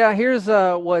 So yeah, here's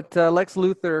what Lex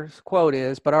Luthor's quote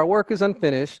is. But our work is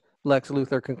unfinished. Lex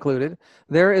Luthor concluded.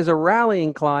 There is a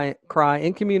rallying cry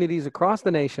in communities across the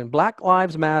nation. Black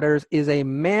Lives Matters is a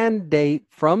mandate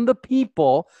from the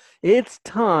people. It's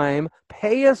time.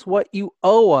 Pay us what you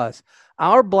owe us.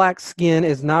 Our black skin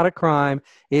is not a crime.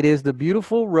 It is the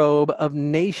beautiful robe of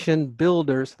nation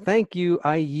builders. Thank you.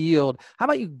 I yield. How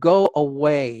about you go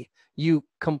away, you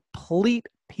complete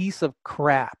piece of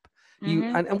crap? You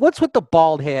Mm-hmm. and what's with the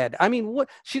bald head? I mean, what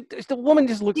the woman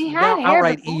just looks She now had hair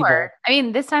outright before. evil. I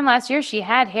mean, this time last year she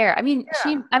had hair. I mean,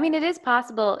 Yeah. it is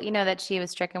possible, that she was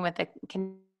stricken with a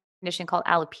condition called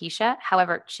alopecia.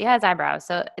 However, she has eyebrows,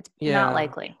 so it's not Yeah.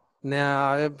 likely.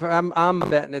 No, I'm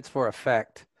betting it's for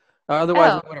effect.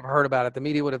 Otherwise, we Oh, would have heard about it. The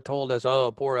media would have told us,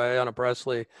 "Oh, poor Ayanna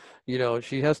Presley,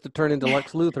 she has to turn into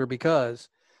Lex Luthor because."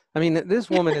 I mean, this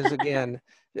woman is again.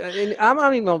 And yeah. I'm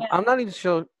not even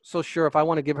so sure if I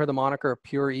want to give her the moniker of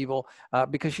pure evil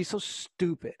because she's so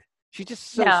stupid. She's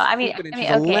just No, so stupid, and she's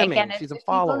a okay. Again, lemming. She's a there's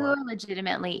people who follower. are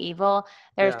legitimately evil.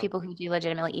 There's Yeah. people who do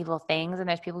legitimately evil things, and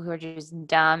there's people who are just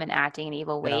dumb and acting in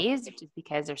evil Yeah. ways just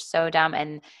because they're so dumb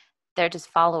and they're just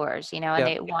followers, and Yep.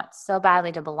 they want so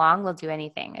badly to belong, they'll do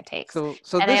anything it takes. So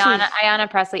And this is Ayanna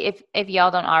Presley, if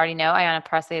y'all don't already know, Ayanna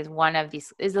Presley is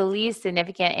the least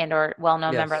significant and or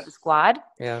well-known member of yes. the squad.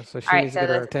 Yeah, so All she right, needs to so get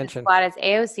her the attention. squad is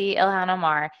AOC, Ilhan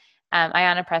Omar,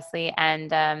 Ayanna Presley, and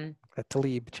That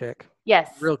Talib chick. yes,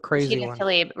 Real crazy one.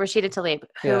 Rashida Tlaib,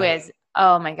 who Yeah. is,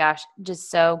 oh my gosh, just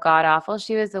so god awful.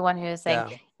 She was the one who was saying,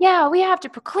 Yeah. "Yeah, we have to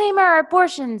proclaim our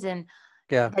abortions," and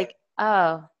Yeah. like,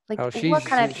 oh, like Oh, what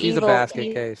kind of she's a evil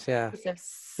basket case. Yeah. piece of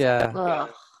Yeah. ugh.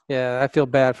 Yeah. I feel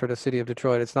bad for the city of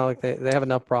Detroit. It's not like they have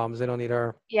enough problems. They don't need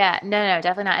her. Yeah, no,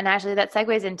 definitely not. And actually, that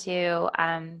segues into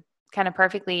kind of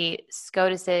perfectly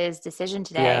SCOTUS's decision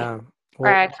today, Yeah. or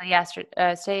Well, actually yesterday.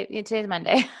 Today's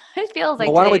Monday. It feels well,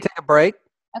 like why don't we today. take a break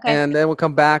Okay. and then we'll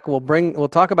come back. We'll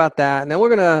talk about that. And then we're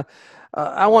gonna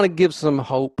I want to give some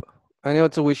hope. I know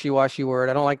it's a wishy-washy word.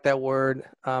 I don't like that word.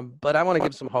 But I want to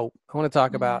give some hope. I want to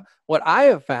talk about Mhm. what I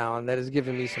have found that has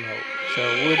given me some hope. So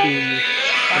we'll Okay. be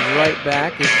Sounds right good.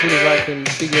 back as soon as I can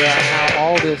figure out how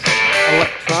all this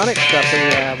electronic stuff that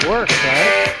we have works,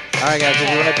 all right, guys, we'll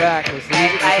be Okay. right back. Listen, All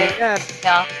right. listen Bye. again.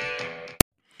 Y'all.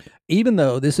 Even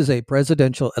though this is a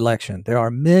presidential election, there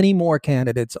are many more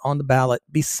candidates on the ballot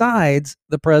besides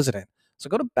the president. So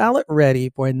go to Ballot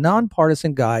Ready for a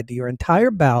nonpartisan guide to your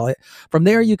entire ballot. From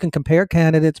there, you can compare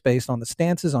candidates based on the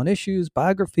stances on issues,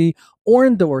 biography, or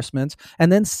endorsements,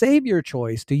 and then save your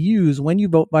choice to use when you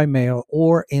vote by mail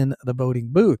or in the voting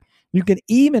booth. You can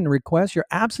even request your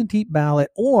absentee ballot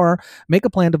or make a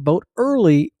plan to vote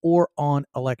early or on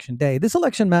election day. This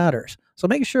election matters. So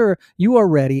make sure you are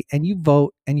ready and you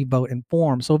vote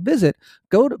informed. So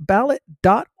go to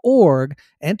ballot.org,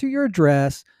 enter your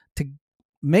address to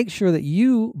make sure that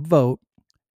you vote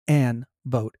and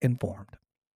vote informed.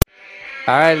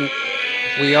 All right,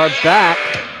 we are back.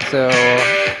 So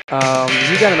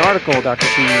you got an article, Dr.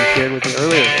 C, you shared with me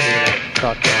earlier that we're going to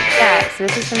talk about. Yeah. So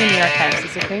this is from the New York Times. The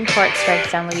Supreme Court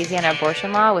strikes down Louisiana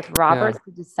abortion law with Yeah, Roberts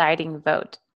the deciding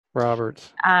vote.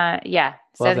 Roberts. Yeah.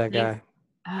 So Love the that case. guy.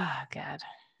 Oh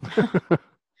God.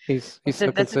 He's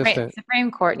so consistent. Supreme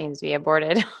Court needs to be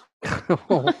aborted.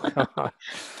 Oh, God.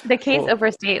 The case Well, over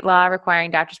state law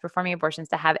requiring doctors performing abortions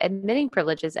to have admitting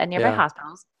privileges at nearby yeah,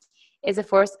 hospitals is the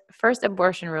first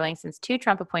abortion ruling since two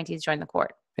Trump appointees joined the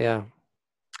court. yeah.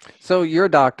 So you're a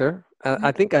doctor. I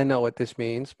Mhm. think I know what this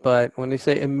means, but when they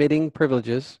say emitting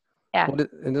privileges, Yeah.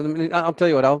 and then I'll tell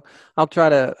you what, I'll try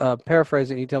to paraphrase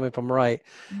it and you tell me if I'm right.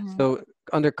 Mhm. So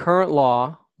under current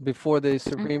law, before the Mhm.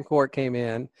 Supreme Court came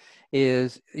in,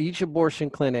 is each abortion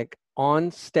clinic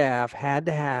on staff had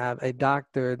to have a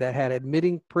doctor that had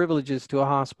admitting privileges to a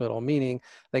hospital, meaning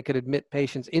they could admit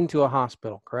patients into a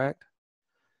hospital, correct?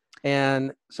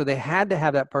 And so they had to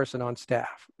have that person on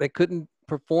staff. They couldn't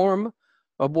perform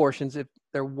abortions if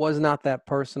there was not that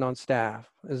person on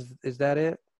staff. Is that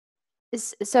it?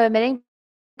 So admitting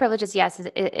privileges, yes,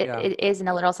 Yeah. it is in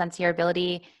a literal sense your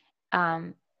ability,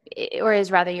 um, or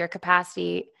is rather your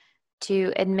capacity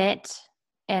to admit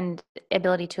and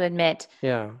ability to admit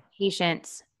Yeah.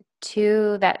 patients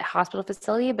to that hospital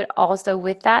facility. But also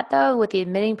with that, though, with the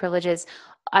admitting privileges,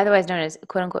 otherwise known as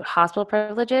quote unquote hospital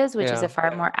privileges, which is Yeah. a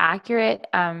far more accurate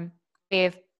way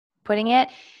of putting it.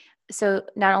 So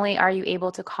not only are you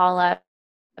able to call up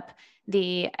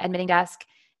the admitting desk,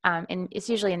 and it's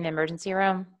usually in the emergency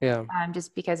room, Yeah.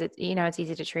 just because it's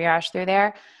easy to triage through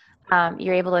there.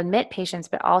 You're able to admit patients,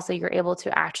 but also you're able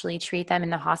to actually treat them in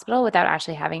the hospital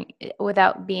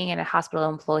without being a hospital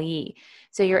employee.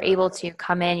 So you're able to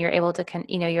come in, you're able to,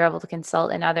 you're able to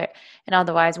consult and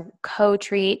otherwise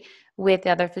co-treat with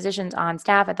the other physicians on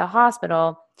staff at the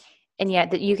hospital, and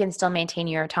yet that you can still maintain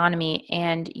your autonomy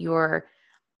and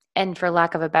for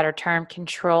lack of a better term,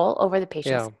 control over the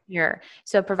patient's care.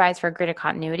 So it provides for greater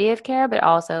continuity of care, but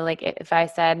also like if I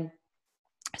said,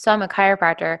 so I'm a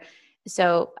chiropractor.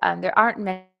 So there aren't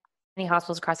many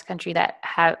hospitals across the country that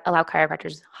allow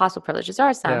chiropractors hospital privileges. There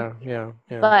are some,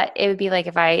 but it would be like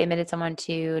if I admitted someone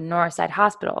to Northside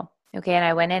Hospital, okay, and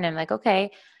I went in and I'm like, okay,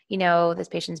 this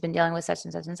patient's been dealing with such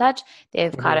and such and such.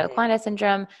 They've cauda equina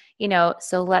syndrome,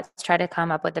 so let's try to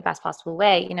come up with the best possible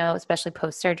way, especially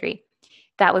post-surgery.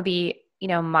 That would be,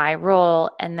 my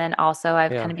role. And then also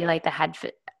I've kind of be like the head,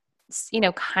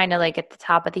 kind of like at the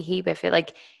top of the heap. If it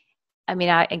like,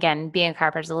 again, being a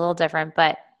chiropractor is a little different,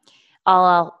 but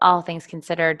all things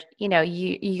considered,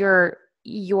 your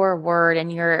word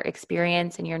and your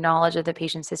experience and your knowledge of the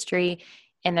patient's history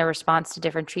and their response to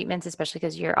different treatments, especially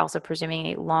because you're also presuming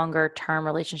a longer term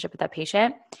relationship with that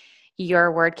patient,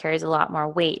 your word carries a lot more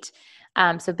weight.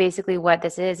 So basically what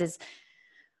this is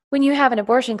when you have an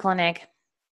abortion clinic,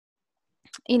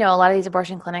 a lot of these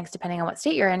abortion clinics, depending on what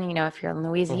state you're in, if you're in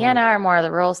Louisiana or more of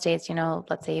the rural states,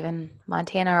 let's say even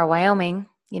Montana or Wyoming,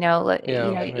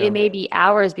 it may be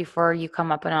hours before you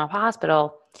come up in a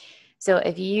hospital. So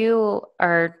if you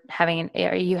have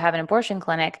an abortion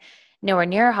clinic nowhere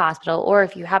near a hospital, or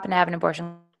if you happen to have an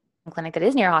abortion clinic that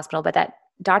is near a hospital, but that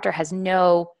doctor has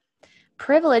no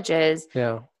privileges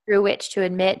through which to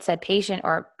admit said patient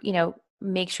or,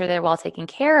 make sure they're well taken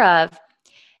care of,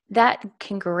 that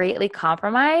can greatly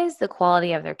compromise the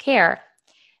quality of their care.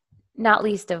 Not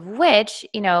least of which,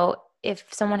 if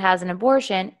someone has an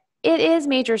abortion, it is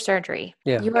major surgery.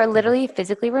 You are literally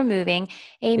physically removing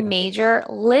a major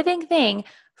living thing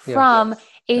from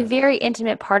a very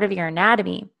intimate part of your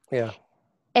anatomy.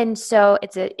 And so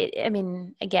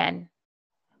again,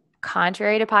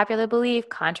 contrary to popular belief,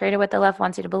 contrary to what the left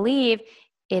wants you to believe,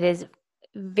 it is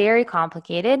very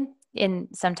complicated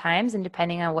sometimes, and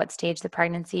depending on what stage the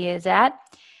pregnancy is at,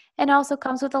 and also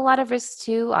comes with a lot of risks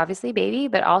to obviously baby,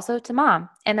 but also to mom.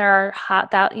 And there are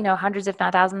hundreds, if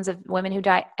not thousands, of women who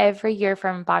die every year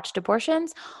from botched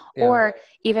abortions, or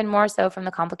even more so from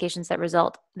the complications that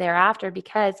result thereafter,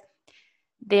 because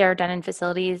they are done in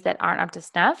facilities that aren't up to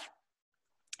snuff.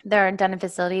 They're done in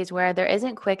facilities where there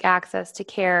isn't quick access to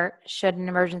care should an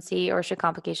emergency or should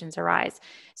complications arise.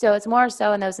 So it's more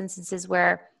so in those instances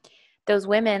where those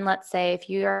women, let's say if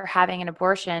you're having an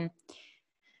abortion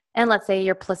and let's say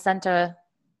your placenta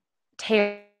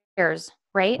tears,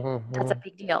 right? That's a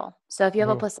big deal. So if you have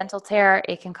a placental tear,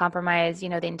 it can compromise, the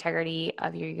integrity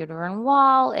of your uterine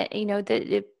wall.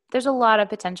 There's a lot of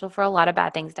potential for a lot of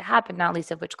bad things to happen, not least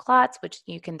of which clots, which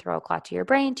you can throw a clot to your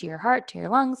brain, to your heart, to your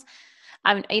lungs.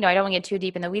 I don't want to get too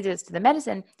deep in the weeds as to the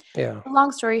medicine.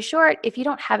 Long story short, if you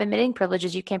don't have admitting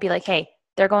privileges, you can't be like, hey,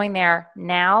 they're going there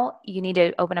now. You need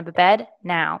to open up a bed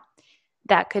now.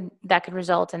 That could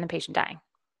result in the patient dying.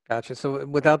 Gotcha. So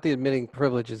without the admitting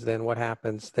privileges, then what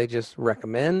happens? They just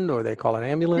recommend, or they call an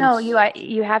ambulance? No, you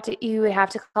would have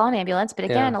to call an ambulance. But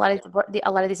again, a lot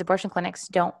of these abortion clinics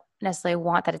don't necessarily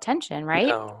want that attention, right?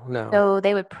 No. So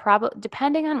they would probably,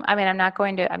 depending on. I'm not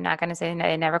going to say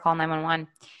they never call 911.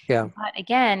 But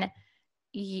again,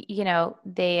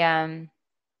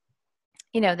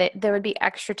 there would be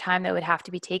extra time that would have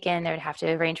to be taken. They would have to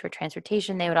arrange for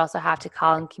transportation. They would also have to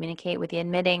call and communicate with the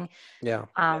admitting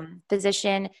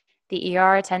physician, the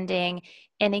ER attending.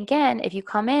 And again, if you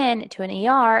come in to an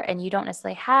ER and you don't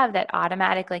necessarily have that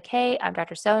automatic, like, hey, I'm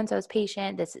Dr. So-and-so's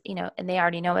patient, this, and they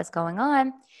already know what's going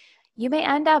on, you may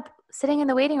end up sitting in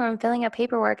the waiting room filling out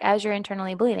paperwork as you're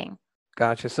internally bleeding.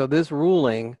 Gotcha. So this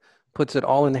ruling puts it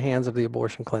all in the hands of the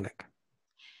abortion clinic.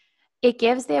 It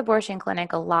gives the abortion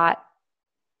clinic a lot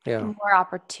more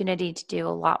opportunity to do a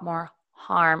lot more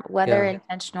harm, whether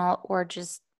intentional or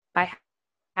just by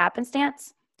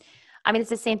happenstance. It's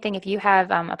the same thing if you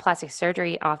have a plastic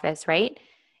surgery office, right?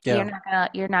 You're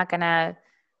not gonna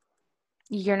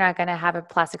have a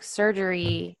plastic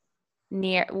surgery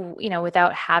near,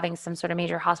 without having some sort of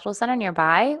major hospital center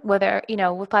nearby. Whether,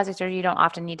 with plastic surgery, you don't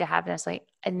often need to have necessarily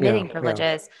admitting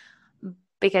privileges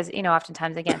because,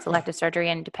 oftentimes, again, it's elective surgery,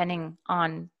 and depending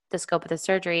on the scope of the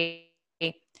surgery,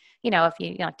 if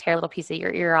you tear a little piece of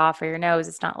your ear off or your nose,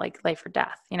 it's not like life or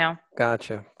death,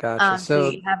 Gotcha. So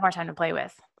you have more time to play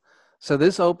with. So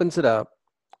this opens it up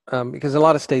because a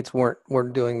lot of states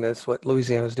weren't doing this, what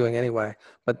Louisiana was doing anyway.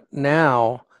 But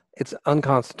now it's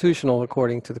unconstitutional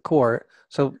according to the court.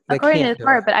 So they According to can't the do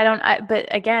court, it. but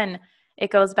again,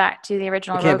 it goes back to the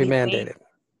original It can't Roe be v. Wade. mandated.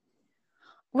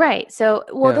 Right. So,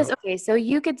 well, Yeah. okay. So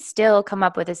you could still come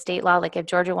up with a state law, like if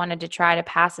Georgia wanted to try to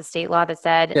pass a state law that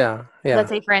said, Yeah. Yeah. let's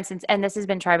say, for instance, and this has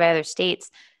been tried by other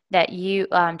states, that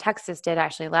Texas did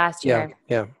actually last Yeah. year,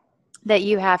 Yeah. that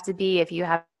you have to be, if you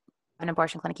have an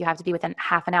abortion clinic, you have to be within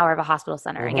half an hour of a hospital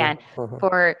center. Again,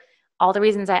 for all the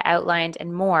reasons I outlined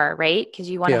and more, right? Because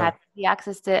you want to have the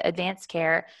access to advanced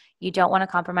care. You don't want to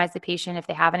compromise the patient if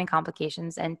they have any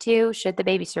complications. And two, should the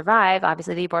baby survive,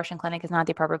 obviously the abortion clinic is not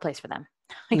the appropriate place for them.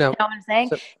 You know what I'm saying?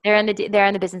 So, they're in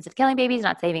the business of killing babies,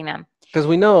 not saving them. because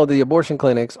we know the abortion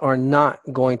clinics are not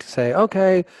going to say,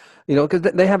 okay, because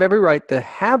they have every right to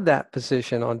have that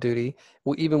position on duty,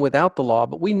 even without the law.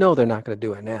 But we know they're not going to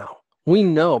do it now. We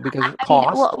know because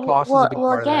cost is a big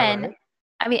part of that, right?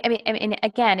 I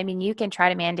mean, you can try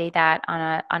to mandate that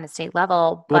on a state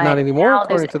level, Well, not but anymore, now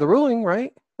according to the ruling,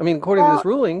 right? I mean, according to this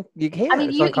ruling, you I can't. mean,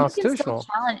 It's you unconstitutional.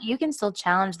 can still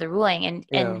challenge the ruling and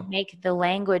Yeah. make the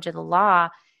language of the law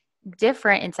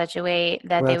different in such a way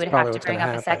that they That's would probably have to what's going bring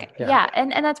to up a happen. second. Yeah,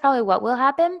 and that's probably what will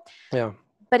happen. Yeah.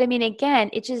 But I mean, again,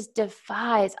 it just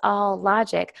defies all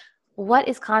logic. What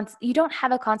is you don't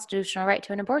have a constitutional right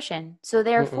to an abortion. So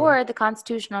therefore, the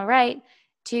constitutional right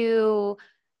to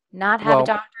not have a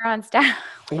doctor on staff.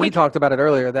 We talked about it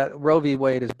earlier that Roe v.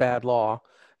 Wade is bad law.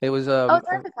 It was it's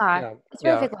horrific law. yeah, It's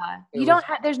horrific law. You was, don't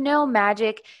have there's no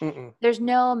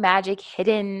magic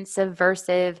hidden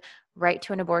subversive right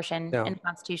to an abortion in the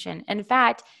Constitution. In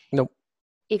fact, nope.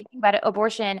 If you think about it,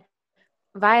 abortion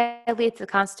violates the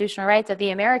constitutional rights of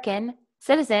the American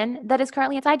citizen that is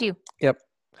currently inside you. Yep.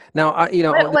 Now,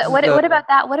 what about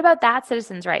that? What about that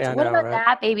citizen's rights? Yeah, what about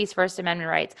that baby's First Amendment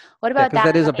rights? What about because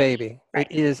that? That is a baby. Right.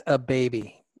 It is a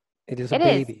baby. It is a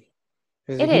baby.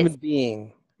 It is a human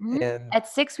being. Mm-hmm. And at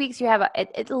 6 weeks, you have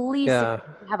at least you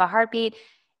have a heartbeat,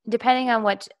 depending on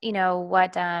what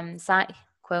quote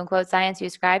unquote science you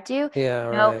ascribe to.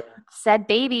 Yeah, said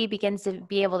baby begins to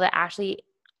be able to actually.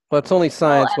 Well, it's only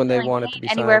science when they want it to be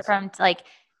anywhere science. from like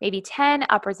maybe 10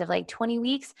 upwards of like 20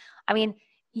 weeks. I mean.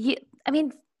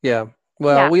 Yeah.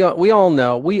 Well, we all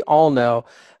know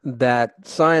that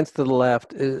science to the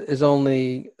left is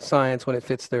only science when it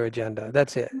fits their agenda.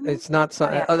 That's it. It's not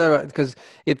science. Otherwise, because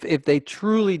if they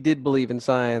truly did believe in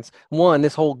science,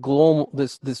 this whole global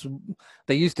this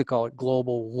they used to call it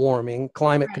global warming,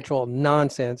 climate control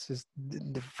nonsense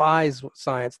defies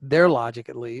science, their logic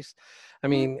at least. I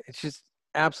mean, it's just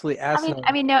absolutely asinine.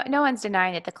 I mean, no one's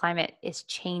denying that the climate is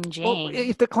changing. Well,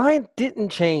 if the climate didn't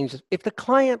change,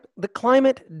 the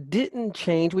climate didn't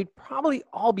change, we'd probably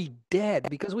all be dead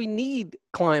because we need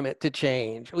climate to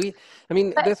change.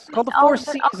 That's called the four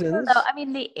seasons. Also, I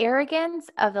mean, the arrogance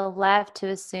of the left to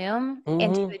assume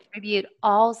and to attribute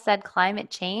all said climate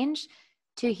change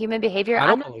to human behavior.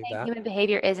 I'm not saying human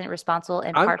behavior isn't responsible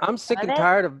in part. I'm sick and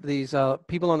tired of these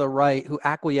people on the right who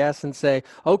acquiesce and say,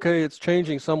 okay, it's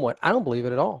changing somewhat. I don't believe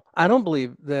it at all. I don't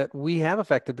believe that we have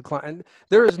affected the climate.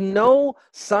 There is no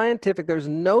there's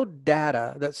no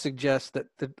data that suggests that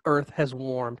the earth has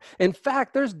warmed. In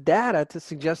fact, there's data to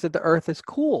suggest that the earth has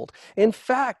cooled. In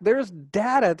fact, there's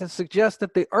data to suggest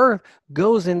that the earth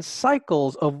goes in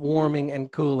cycles of warming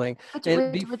and cooling. Which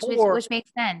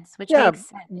makes sense. Makes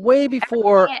sense. Way before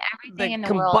the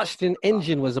combustion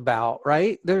engine was about,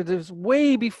 right? There's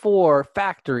way before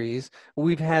factories.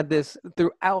 We've had this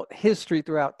throughout history,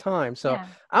 throughout time. So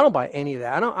I don't buy any of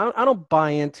that. I don't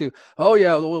buy into,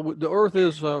 the earth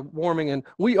is warming and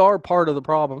we are part of the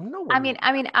problem. No. I mean,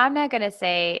 I'm not going to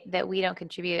say that we don't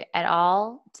contribute at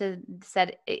all to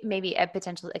said maybe a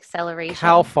potential acceleration.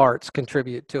 Cow farts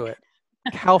contribute to it.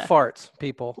 Cow farts,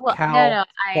 people. Well, cow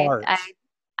farts.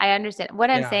 I understand. What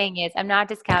I'm saying is I'm not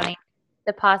discounting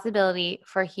the possibility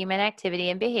for human activity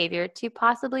and behavior to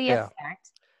possibly affect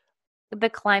the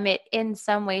climate in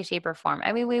some way, shape, or form.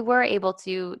 I mean, we were able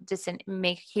to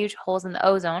make huge holes in the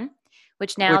ozone,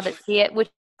 which now that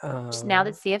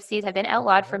CFCs have been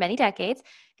outlawed for many decades,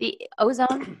 the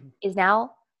ozone is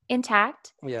now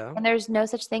intact. Yeah. And there's no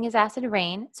such thing as acid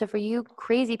rain. So for you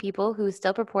crazy people who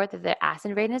still purport that the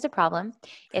acid rain is a problem,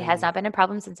 it has not been a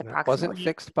problem since approximately wasn't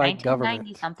fixed by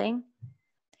 1990 something.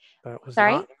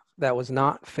 That was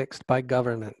not fixed by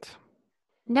government.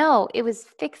 No, it was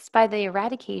fixed by the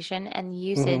eradication and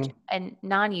usage and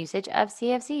non-usage of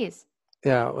CFCs.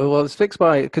 Yeah, well, it was fixed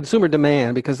by consumer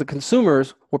demand because the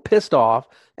consumers were pissed off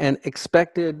and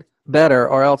expected better,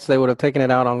 or else they would have taken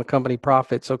it out on the company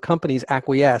profit. So companies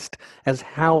acquiesced as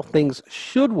how things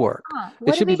should work.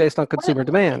 It should be based on consumer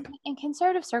demand. In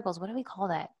conservative circles, what do we call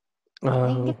that?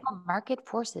 I think it's called market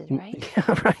forces, right?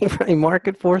 Yeah, right.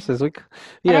 Market forces. And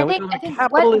We live in I a think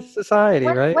capitalist society,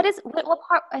 right? what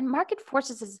part and market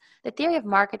forces is the theory of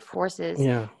market forces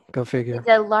Yeah, go figure.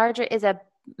 is a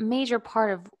major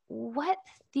part of what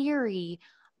theory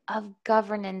of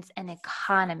governance and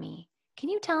economy? Can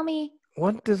you tell me?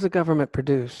 What does the government I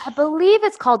produce? believe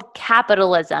it's called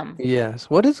capitalism. Yes.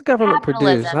 What does the government produce?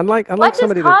 Capitalism. I'd like What does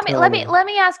somebody to tell me. let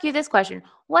me ask you this question.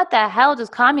 What the hell does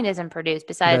communism produce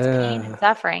besides pain and Uh,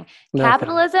 suffering? Nothing.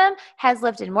 Capitalism has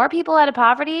lifted more people out of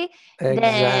poverty than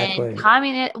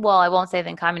Exactly. well, I won't say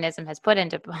than communism has put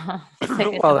into sickness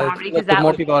and Well, it's poverty because lifted that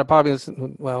more would people out of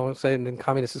poverty. Well, I'm saying then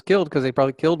communists is killed because they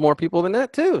probably killed more people than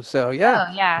that too. So yeah,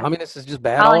 oh yeah. communists is just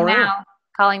bad all Calling around. Mao.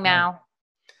 Calling Yeah. Mao.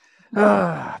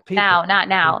 People, Mao, not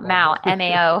now. people. Mao.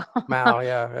 MAO. Mao,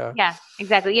 yeah. Yeah,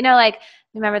 exactly. You know, like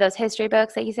remember those history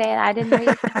books that you say I didn't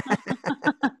read?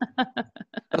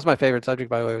 That's my favorite subject,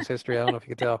 by the way, was history. I don't know if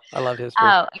you could tell. I loved history.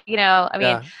 Oh, you know, I mean,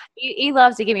 Yeah, he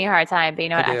loves to give me a hard time, but you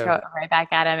know I what? I do. throw it right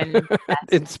back at him, and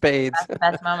In spades. that's the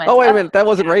best Oh, moments. wait a Oh, minute. That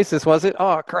wasn't racist, was it?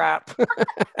 Oh, crap.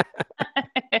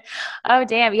 oh,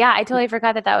 damn. Yeah, I totally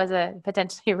forgot that was a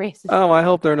potentially racist. Oh, I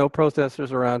hope there are no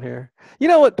protesters around here. You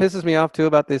know what pisses me off too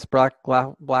about this Black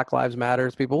Lives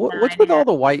Matters people? What's with Nine. all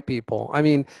the white people? I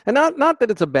mean, and not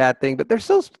that it's a bad thing, but they're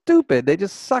so stupid. They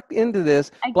just suck into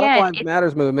this Black Again, Lives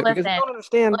Matters movement because they listen, don't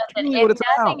understand listen. truly If what it's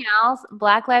about. nothing else,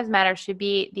 Black Lives Matter should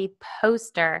be the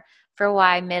poster for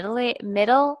why like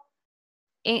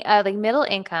middle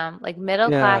income, like middle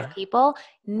class Yeah. people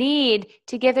need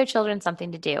to give their children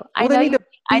something to do. Well, they need to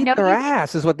I beat know their you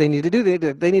ass is what they need to do.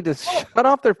 They need to well, shut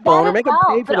off their that phone or as make them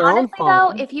well. pay for But their own honestly though,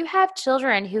 phone. if you have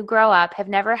children who grow up, have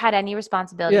never had any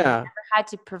responsibility, have Yeah. never had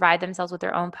to provide themselves with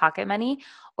their own pocket money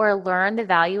or learn the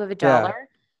value of a Yeah. dollar,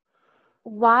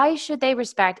 why should they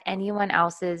respect anyone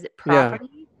else's Yeah.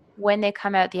 property when they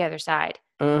come out the other side?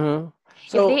 Uh-huh. If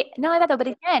So, they not only that though, but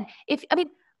again, if I mean,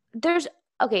 there's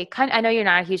okay. I know you're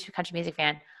not a huge country music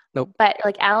fan, nope. but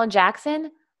like Alan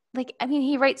Jackson, like I mean,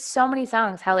 he writes so many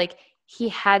songs. How like he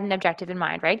had an objective in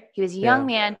mind, right? He was a young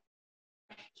Yeah. man.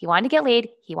 He wanted to get laid.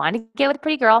 He wanted to get with a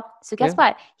pretty girl. So guess Yeah.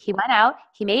 what? He went out.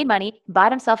 He made money.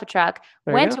 Bought himself a truck.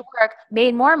 There you Went go. to work.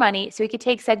 Made more money so he could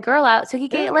take said girl out. So he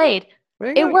could Yeah. get laid. There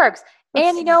you It go. works. And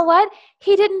you That's know what?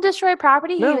 He didn't destroy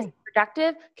property. He was a no.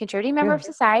 productive, contributing member Yeah. of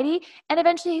society. And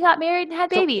eventually he got married and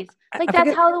had So babies. I, Like I that's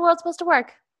forget how the world's supposed to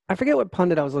work. I forget what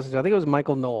pundit I was listening to. I think it was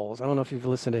Michael Knowles. I don't know if you've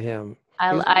listened to him.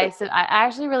 He was I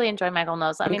actually really enjoy Michael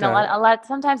Knowles. I mean, okay. a lot.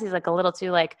 Sometimes he's like a little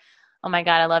too like, oh my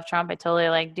God, I love Trump. I totally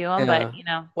like do him, but Yeah. you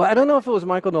know, Well, I don't know if it was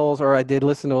Michael Knowles or I did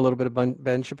listen to a little bit of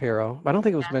Ben Shapiro. I don't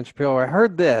think it was Ben Shapiro. I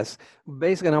heard this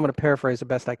basically, and I'm going to paraphrase the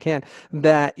best I can.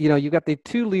 That you got the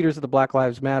two leaders of the Black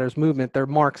Lives Matters movement. They're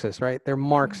Marxists, right? They're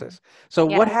Marxists. So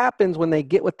yeah, what happens when they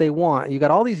get what they want? You got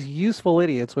all these useful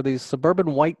idiots with these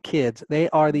suburban white kids. They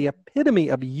are the epitome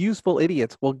of useful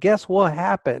idiots. Well, guess what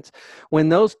happens when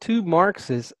those two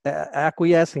Marxists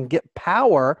acquiesce and get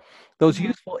power? Those mm-hmm.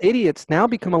 useful idiots now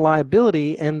become a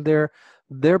liability, and they're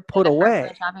put The first on away.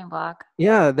 the chopping block.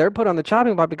 Yeah, they're put on the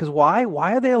chopping block because why?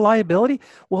 Why are they a liability?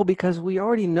 Well, because we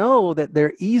already know that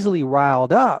they're easily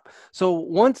riled up. So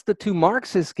once the two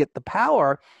Marxists get the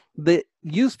power, the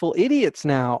useful idiots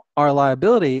now are a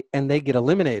liability and they get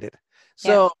eliminated. Yes.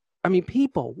 So, I mean,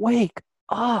 people, wake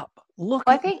up. Look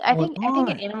Well, at what's going I think on.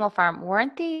 at Animal Farm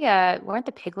weren't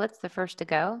the piglets the first to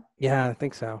go? Yeah, I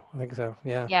think so. I think so.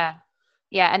 Yeah. Yeah.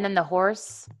 Yeah, and then the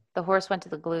horse went to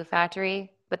the glue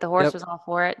factory, but the horse Yep. was all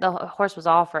for it. The horse was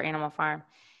all for Animal Farm.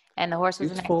 And the horse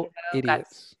was in Mexico, Useful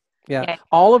idiots. Yeah. yeah,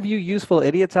 All of you useful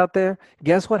idiots out there,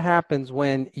 guess what happens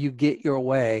when you get your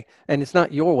way? And it's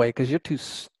not your way because you're too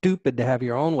stupid to have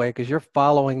your own way because you're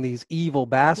following these evil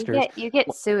bastards. you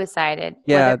get suicided,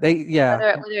 Yeah, yeah.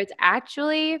 whether it's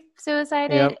actually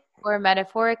suicided Yep. or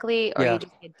metaphorically, or you Yeah.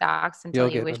 just get doxxed until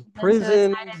You'll you get wish you'd been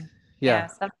imprisoned. suicided. Yeah.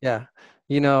 Yeah, Yeah.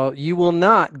 You will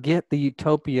not get the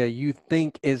utopia you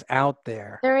think is out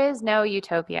there. there is no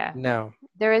utopia. No.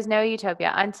 There is no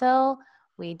utopia until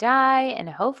we die and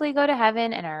hopefully go to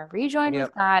heaven and are rejoined Yep.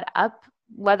 with God up.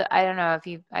 Whether I don't know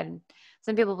if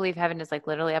some people believe heaven is like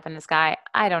literally up in the sky.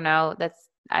 I don't know.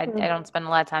 I don't spend a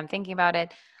lot of time thinking about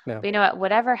it. No. But you know what?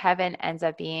 Whatever heaven ends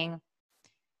up being,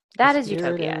 that is Spirit in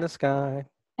utopia. the sky.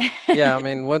 Yeah, I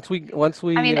mean, once we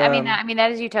I mean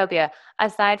that is utopia.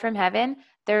 Aside from heaven,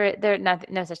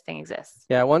 no such thing exists.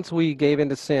 yeah, once we gave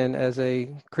into sin as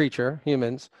a creature,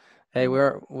 humans, hey,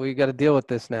 we got to deal with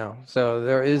this now. So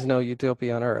there is no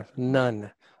utopia on earth, none.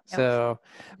 Nope. So,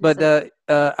 but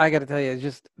I got to tell you, it's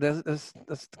just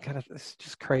it's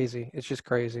just crazy. It's just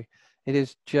crazy. It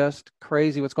is just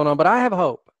crazy what's going on. But I have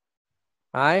hope.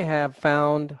 I have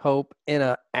found hope in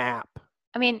an app.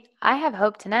 I mean, I have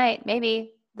hope tonight.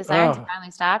 Maybe the sirens have Oh.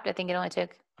 finally stopped. I think it only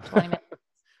took 20 minutes.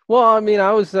 Well, I mean,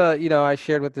 I was, I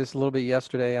shared with this a little bit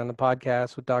yesterday on the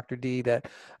podcast with Dr. D that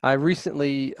I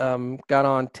recently got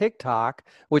on TikTok,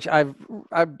 which I've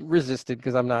resisted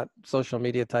because I'm not social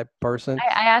media type person.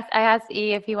 I asked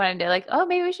E if he wanted to like, oh,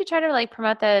 maybe we should try to like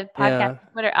promote the podcast Yeah. on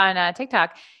Twitter on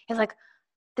TikTok. He's like,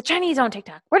 the Chinese own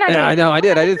TikTok. We're not Yeah, doing I it. know. I We're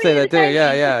did. not I did say agreeing that with the too. Yeah,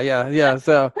 Chinese. yeah, yeah, yeah.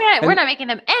 So, We're and not making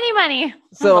them any money. I'm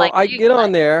so like, I you get on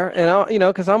like, there and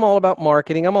because I'm all about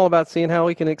marketing. I'm all about seeing how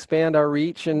we can expand our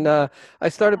reach. And I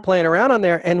started playing around on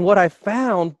there. And what I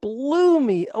found blew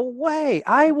me away.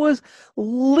 I was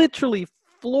literally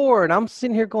floored. I'm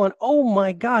sitting here going, oh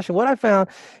my gosh. And what I found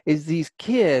is these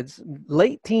kids,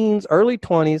 late teens, early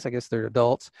 20s, I guess they're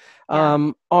adults,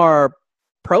 yeah. are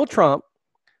pro-Trump,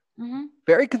 Mm-hmm.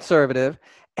 very conservative,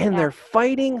 and Yeah. they're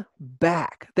fighting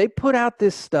back. They put out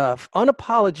this stuff,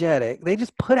 unapologetic. They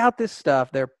just put out this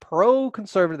stuff. They're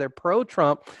pro-conservative, they're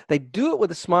pro-Trump. They do it with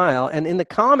a smile. And in the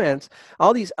comments,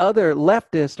 all these other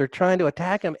leftists are trying to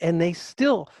attack them, and they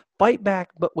still fight back,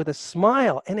 but with a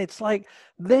smile. And it's like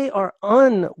they are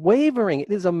unwavering.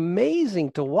 It is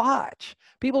amazing to watch.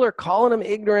 People are calling them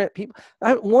ignorant.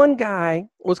 One guy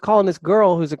was calling this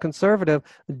girl who's a conservative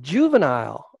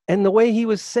juvenile. And the way he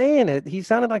was saying it, he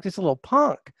sounded like this little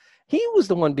punk. He was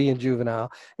the one being juvenile.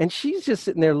 And she's just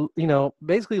sitting there,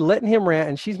 basically letting him rant.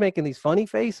 And she's making these funny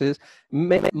faces,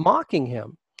 mocking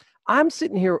him. I'm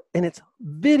sitting here and it's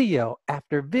video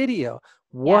after video,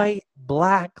 white,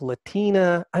 black,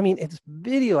 Latina. I mean, it's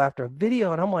video after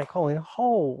video. And I'm like,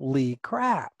 holy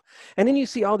crap. And then you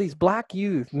see all these black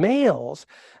youth, males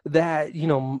that,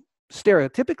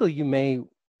 stereotypically you may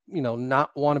not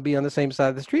want to be on the same side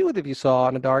of the street with if you saw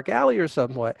in a dark alley or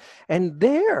somewhat. And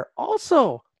they're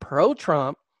also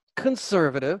pro-Trump,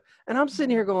 conservative. And I'm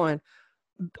sitting here going,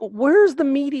 where's the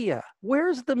media?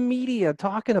 Where's the media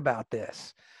talking about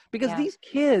this? Because these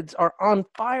kids are on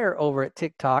fire over at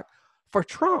TikTok for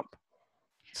Trump.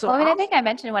 So well, I mean, I think I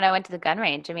mentioned when I went to the gun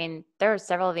range. I mean, there were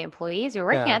several of the employees who were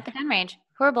working at the gun range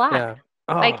who were black. Yeah.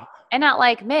 Oh. Like, and not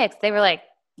like mixed. They were like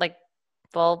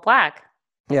full black.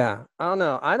 Yeah, I don't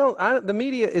know. The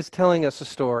media is telling us a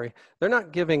story. They're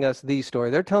not giving us the story.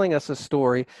 They're telling us a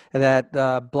story that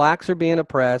blacks are being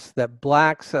oppressed, that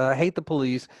blacks hate the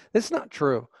police. It's not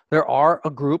true. There are a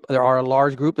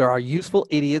large group, there are useful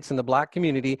idiots in the black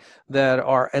community that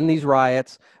are in these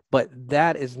riots, but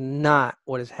that is not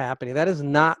what is happening. That is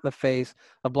not the face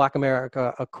of Black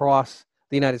America across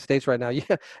the United States right now.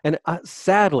 Yeah, and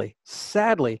sadly,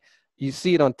 you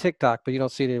see it on TikTok, but you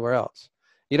don't see it anywhere else.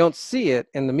 You don't see it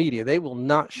in the media. They will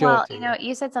not show it to you.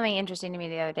 You said something interesting to me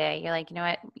the other day. You're like, you know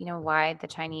what? You know why the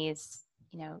Chinese,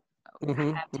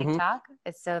 have TikTok?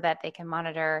 It's so that they can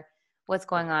monitor what's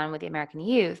going on with the American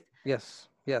youth. Yes.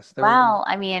 Well,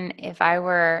 I mean,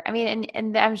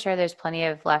 and I'm sure there's plenty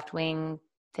of left-wing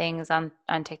things on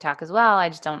TikTok as well. I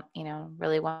just don't,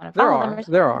 really want to follow them.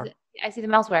 There are. I see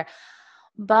them elsewhere.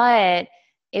 But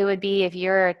it would be, if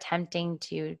you're attempting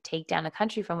to take down a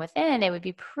country from within, it would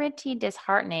be pretty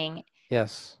disheartening.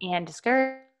 Yes. And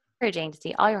discouraging to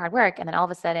see all your hard work, and then all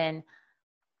of a sudden,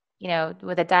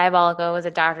 with a diabolical, was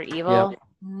a Dr. Evil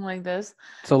like this.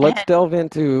 So let's delve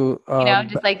into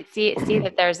just like see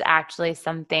that there's actually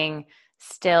something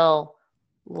still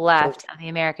left of the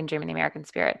American dream and the American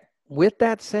spirit. With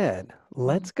that said,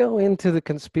 let's go into the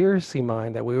conspiracy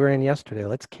mind that we were in yesterday.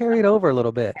 Let's carry it over a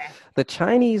little bit. The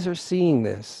Chinese are seeing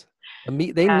this.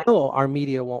 They know our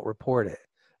media won't report it.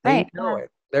 They know it.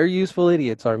 They're useful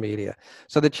idiots, our media.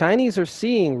 So the Chinese are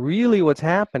seeing really what's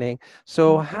happening.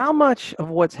 So how much of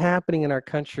what's happening in our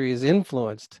country is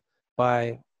influenced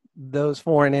by those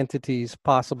foreign entities,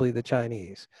 possibly the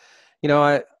Chinese?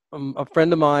 A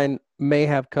friend of mine may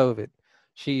have COVID.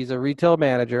 She's a retail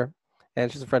manager, and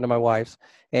she's a friend of my wife's.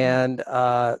 And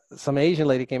some Asian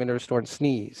lady came into her store and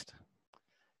sneezed.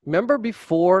 Remember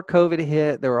before COVID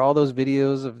hit, there were all those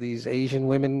videos of these Asian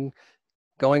women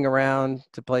going around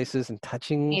to places and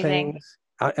touching things.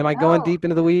 Am I going deep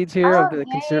into the weeds here of the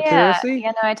conspiracy?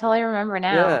 Yeah, no, I totally remember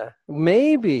now. Yeah,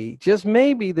 maybe, just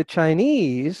maybe the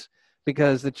Chinese,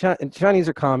 because the Chinese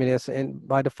are communists, and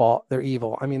by default, they're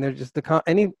evil. I mean, they're just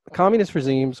any communist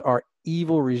regimes are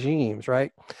evil regimes,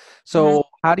 right? So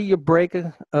how do you break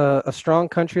a strong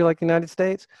country like the United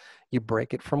States? You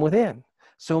break it from within.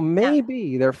 So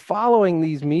maybe they're following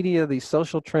these media, these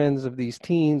social trends of these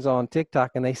teens on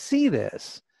TikTok, and they see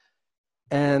this,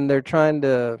 and they're trying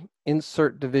to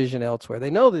insert division elsewhere.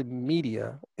 They know the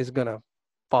media is going to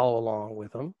follow along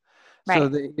with them. Right. So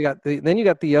then you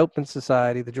got the Open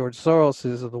Society, the George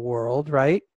Soroses of the world,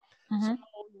 right? So,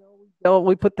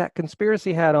 we put that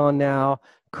conspiracy hat on now.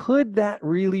 Could that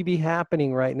really be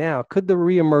happening right now? Could the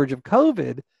reemerge of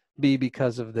COVID be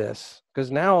because of this?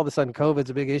 Because now all of a sudden COVID's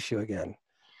a big issue again.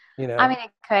 I mean,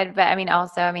 it could, but I mean,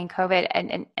 also, I mean, COVID,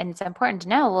 and it's important to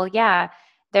know, well, yeah,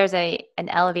 there's an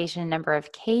elevation in number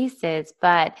of cases,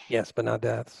 but yes, but not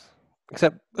deaths.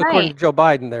 Except according right. to Joe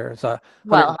Biden, there's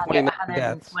 120 million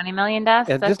deaths. 120 million deaths.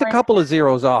 And That's just a what couple of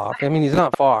zeros off. I mean, he's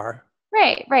not far.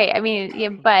 right. I mean, yeah,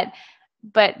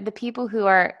 but the people who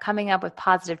are coming up with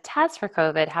positive tests for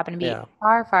COVID happen to be Yeah.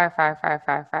 far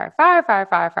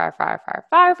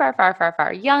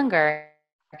younger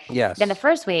than the Yes.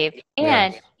 first wave.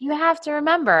 And Yes. you have to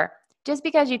remember, just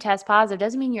because you test positive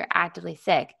doesn't mean you're actively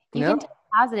sick. You can No. test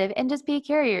positive and just be a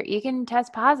carrier. You can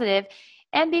test positive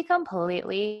and be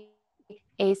completely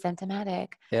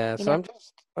asymptomatic. Yeah. You So know, I'm so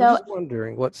just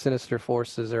wondering what sinister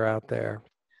forces are out there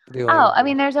oh, doing. I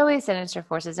mean, there's always sinister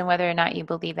forces, and whether or not you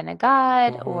believe in a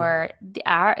God Mm-hmm. or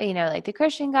like the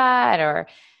Christian God, or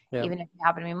Yeah. even if you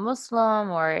happen to be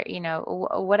Muslim, or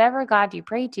whatever God you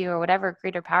pray to, or whatever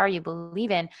greater power you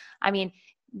believe in. I mean,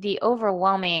 the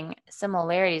overwhelming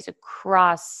similarities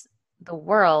across the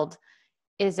world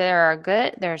is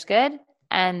there's good,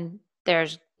 and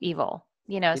there's evil.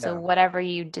 So Yeah. whatever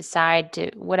you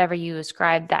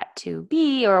ascribe that to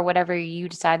be, or whatever you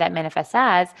decide that manifests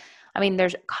as, I mean,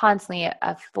 there's constantly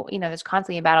there's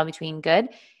constantly a battle between good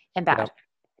and Yeah. bad.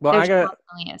 Well, There I just got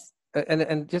constantly is.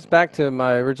 and just back to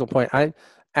my original point,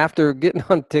 after getting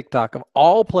on TikTok of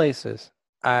all places,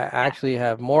 I Yeah. actually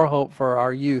have more hope for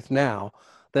our youth now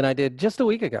than I did just a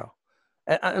week ago.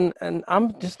 And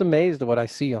I'm just amazed at what I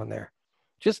see on there.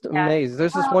 Just Yeah. amazed.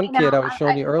 There's this Well, one kid I was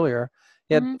showing you earlier.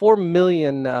 He had mhm, 4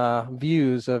 million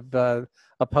views of a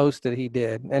post that he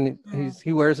did, and mhm.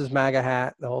 he wears his MAGA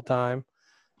hat the whole time,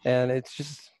 and it's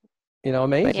just But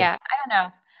amazing. yeah, I don't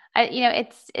know.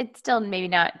 It's still maybe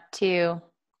not too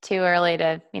early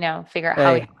to figure out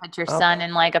how we Hey, can put your I'll, son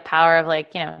in like a power of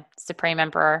like supreme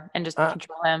emperor and just I,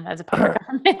 control him as a puppet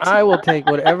government. I will take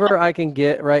whatever I can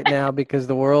get right now because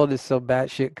the world is so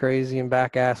batshit crazy and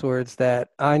back asswards that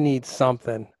I need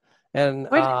something. And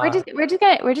We're just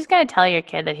gonna tell your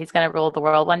kid that he's gonna rule the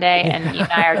world one day, and you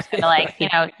and I are just gonna like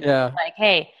yeah, like,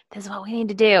 hey, this is what we need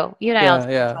to do. You and I will yeah, just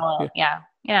yeah, control yeah. it.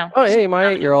 Yeah, Oh, just hey, my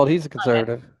love it. 8-year-old, he's a Love it.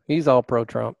 conservative. He's all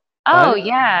pro-Trump. I Oh yeah,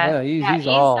 yeah, yeah. he's E's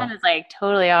son all is like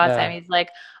totally awesome. yeah. He's like,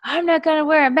 I'm not gonna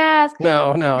wear a mask.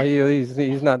 No,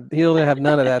 he's not. He'll have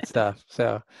none of that stuff.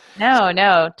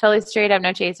 No, totally straight up,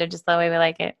 no chaser, just the way we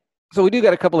like it. So we do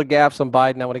got a couple of gaps on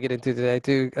Biden I want to get into today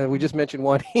too. We just mentioned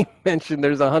one. He mentioned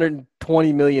there's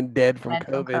 120 million dead from Dead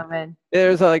from COVID. COVID.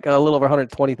 There's like a little over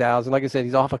 120,000. Like I said,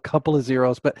 he's off a couple of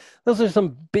zeros, but those are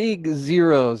some big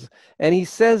zeros. And he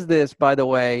says this, by the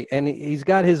way, and he's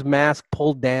got his mask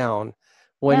pulled down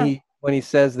Yeah. when he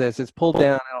says this. It's pulled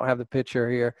down. I don't have the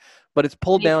picture here, but it's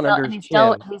pulled And he's down still under and his he's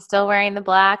still chin. he's still wearing the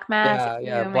black mask.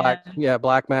 Yeah,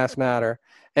 Black Mass Matter.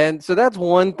 And so that's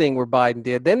one thing where Biden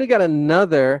did. Then we got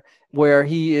another where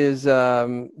he is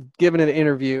giving an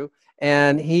interview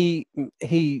and he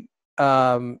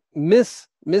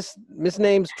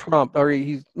misnames Trump, or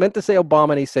he meant to say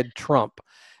Obama and he said Trump.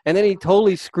 And then he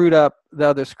totally screwed up the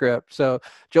other script. So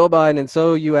Joe Biden, and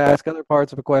so you ask other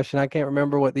parts of a question. I can't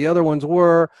remember what the other ones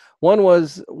were. One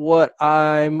was what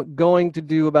I'm going to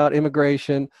do about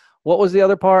immigration. What was the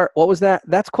other part? What was that?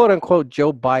 That's quote unquote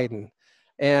Joe Biden.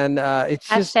 And it's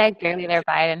just, Hashtag barely there,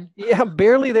 Biden. yeah,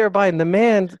 barely there Biden. The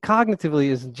man cognitively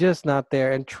is just not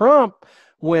there. And Trump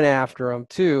went after him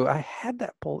too. I had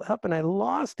that pulled up and I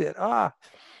lost it.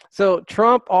 So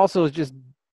Trump also is just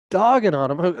dogging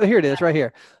on him. Here it is right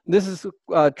here. This is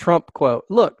a Trump quote.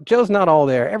 Look, Joe's not all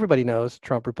there. Everybody knows,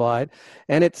 Trump replied.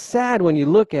 And it's sad when you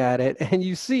look at it and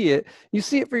you see it. You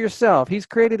see it for yourself. He's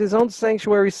created his own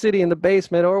sanctuary city in the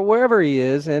basement or wherever he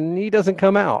is, and he doesn't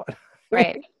come out.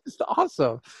 Right. It's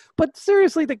awesome. But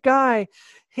seriously, the guy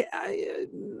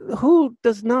who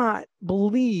does not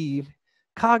believe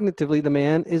cognitively the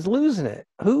man is losing it.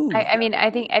 Who? I mean, I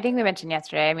think we mentioned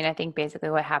yesterday. I mean, I think basically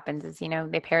what happens is,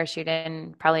 they parachute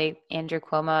in probably Andrew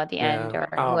Cuomo at the end, Yeah. or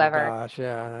Oh whoever. gosh.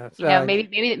 Yeah. That's,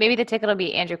 Maybe the ticket will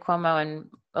be Andrew Cuomo and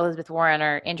Elizabeth Warren,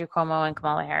 or Andrew Cuomo and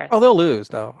Kamala Harris. oh, they'll lose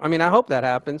though. I mean, I hope that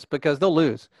happens because they'll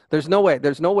lose. There's no way.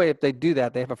 There's no way if they do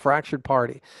that, they have a fractured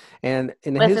party. And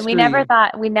in the Listen, history, we never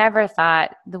thought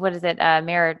what is it,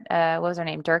 Mayor, what was her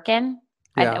name? Durkin?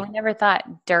 yeah, We never thought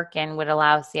Durkin would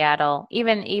allow Seattle,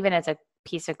 even as a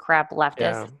piece of crap yeah,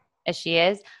 leftist as she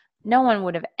is. No one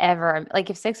would have ever, like,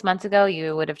 if 6 months ago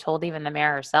you would have told even the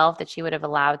mayor herself that she would have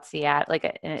allowed Seattle, like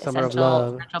an summer of essential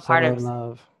love, part summer of, of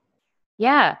love.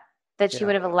 yeah, that she Yeah,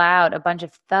 would have allowed a bunch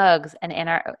of thugs and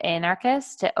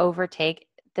anarchists to overtake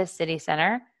the city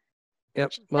center.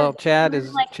 Yep. Well,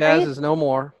 Chaz is no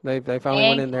more. They finally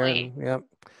went in there Thankfully. and yep.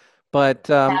 But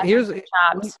Chaz has been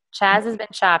chopped. Chaz has been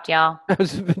chopped, y'all.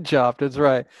 has been chopped. That's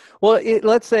right. Well,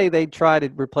 let's say they try to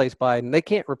replace Biden. They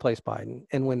can't replace Biden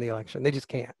and win the election. They just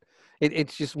can't. It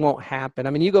just won't happen. I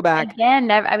mean, you go back Again,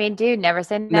 never. I mean, dude, never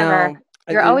say never. now.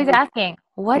 You're always asking,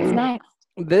 what's next?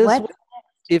 This What's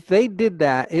if they did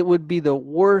that, it would be the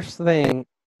worst thing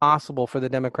possible for the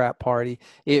Democrat Party.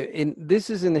 This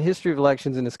is in the history of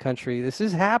elections in this country. This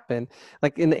has happened.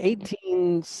 Like in the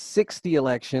 1860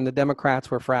 election, the Democrats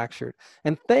were fractured.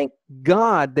 And thank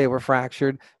God they were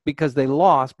fractured because they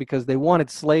lost, because they wanted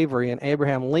slavery and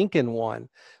Abraham Lincoln won.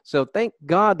 So thank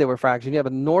God they were fractured. You have a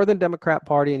Northern Democrat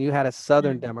Party and you had a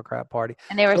Southern Democrat Party.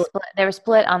 And they were split. They were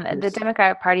split on the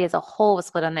Democratic Party as a whole was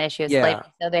split on the issue of slavery.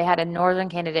 So they had a Northern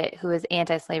candidate who was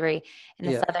anti-slavery and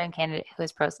a Southern candidate who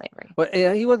was pro-slavery. But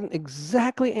he wasn't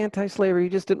exactly anti-slavery. He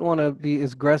just didn't want to be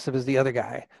as aggressive as the other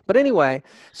guy. But anyway,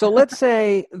 so let's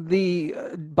say the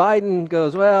Biden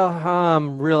goes, well,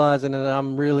 I'm realizing that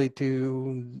I'm really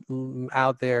too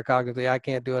out there cognitively. I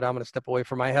can't do it. I'm going to step away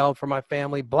from my health, from my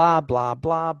family, blah, blah,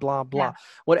 blah, blah, blah. Yeah.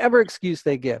 Whatever excuse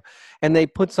they give. And they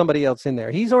put somebody else in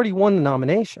there. He's already won the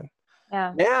nomination.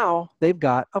 Yeah. Now they've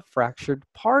got a fractured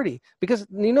party because,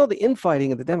 you know, the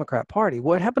infighting of the Democrat Party.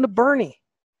 What happened to Bernie?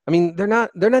 I mean, they're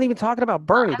not even talking about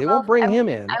Bernie. They won't bring him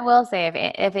in. I will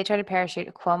say if they try to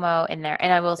parachute Cuomo in there,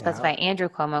 and I will specify Andrew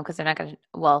Cuomo because they're not going to.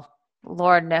 Well,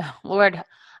 Lord, no, Lord,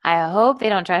 I hope they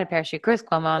don't try to parachute Chris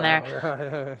Cuomo in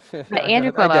there. But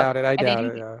Andrew Cuomo, I doubt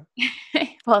it. Yeah.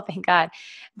 Well, thank God.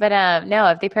 But no,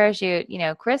 if they parachute,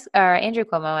 Chris or Andrew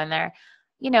Cuomo in there,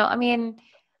 I mean,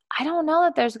 I don't know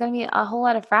that there's going to be a whole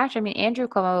lot of fracture. I mean, Andrew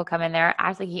Cuomo will come in there,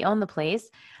 act like he owned the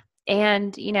place.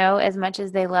 And, as much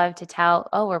as they love to tout,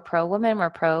 oh, we're pro-woman,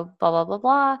 we're pro blah, blah, blah,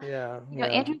 blah. Yeah.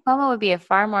 Andrew Cuomo would be a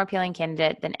far more appealing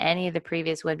candidate than any of the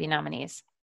previous would-be nominees.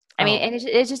 I mean, and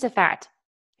it's just a fact.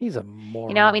 He's a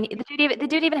moron. I mean, the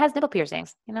dude even has nipple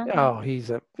piercings, Oh,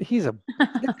 the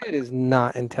dude is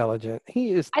not intelligent.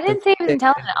 He is. I didn't say he was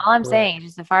intelligent. All I'm saying is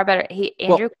just a far better,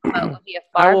 Andrew Cuomo would be a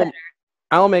far better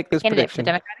I'll make this candidate prediction for the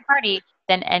Democratic Party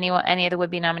than any of the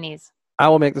would-be nominees. I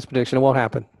will make this prediction. It won't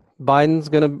happen. Biden's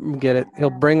going to get it.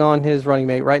 He'll bring on his running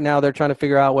mate. Right now, they're trying to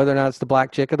figure out whether or not it's the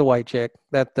black chick or the white chick.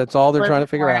 That's all they're trying to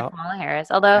figure out. Kamala Harris.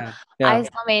 Although I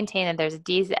still maintain that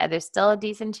there's still a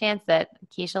decent chance that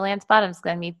Keisha Lance Bottom's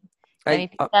going to be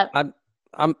picked up.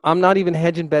 I'm not even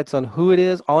hedging bets on who it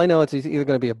is. All I know is it's either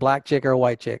going to be a black chick or a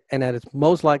white chick, and that it's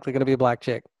most likely going to be a black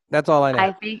chick. That's all I know.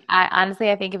 I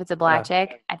think if it's a black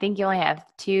chick, I think you only have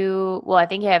two. Well, I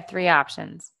think you have three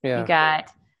options. Yeah. You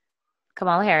got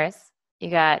Kamala Harris, you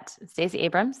got Stacey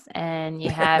Abrams, and you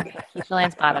have Keisha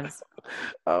Lance Bottoms.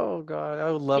 Oh God,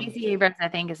 I would love Stacey Abrams. I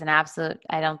think is an absolute.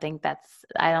 I don't think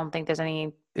there's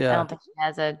any. Yeah. I don't think she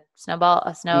has a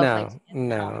snowball. No,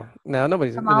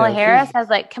 nobody's. Kamala Harris has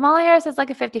like a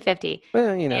 50-50. Well,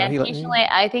 and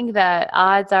I think the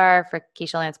odds are for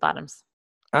Keisha Lance Bottoms.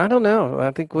 I don't know.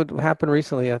 I think what happened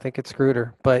recently, I think it screwed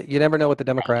her. But you never know with the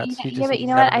Democrats. But you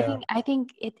know what? I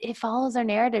think it follows their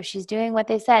narrative. She's doing what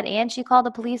they said, and she called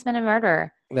a policeman a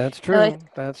murderer. That's true.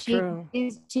 That's true.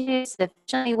 She's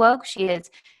sufficiently woke. She is,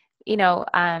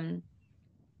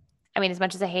 I mean, as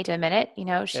much as I hate to admit it,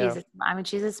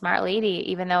 she's a smart lady,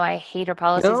 even though I hate her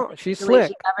policies. No, she's slick.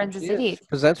 She governs the city. She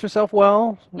presents herself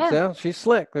well. Yeah, she's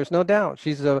slick. There's no doubt.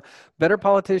 She's a better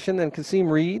politician than Kasim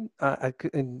Reed, better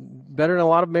than a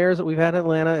lot of mayors that we've had in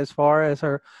Atlanta as far as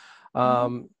her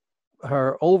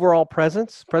her overall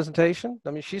presentation.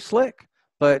 I mean, she's slick,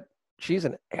 but she's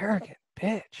an arrogant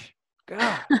bitch.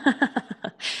 God.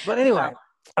 But anyway,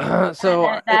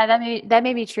 so that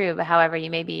may be true, but however, you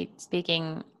may be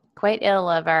speaking quite ill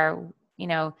of our,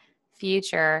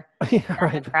 future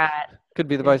Democrat. Could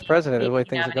be the vice president, the way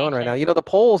things are going right now. The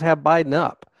polls have Biden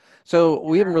up. So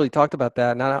we haven't really talked about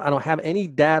that. And I don't have any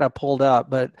data pulled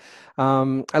up, but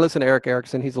I listen to Eric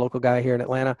Erickson. He's a local guy here in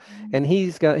Atlanta. And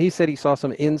he said he saw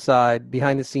some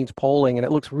behind the scenes polling, and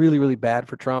it looks really, really bad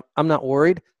for Trump. I'm not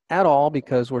worried at all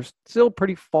because we're still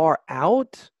pretty far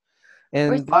out.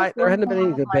 And there hadn't been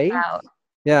any debate.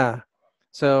 Yeah.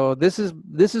 So this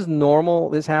is normal.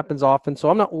 This happens often. So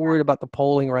I'm not worried about the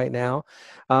polling right now.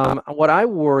 What I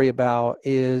worry about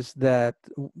is that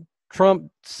Trump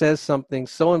says something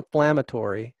so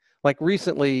inflammatory, like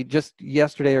recently, just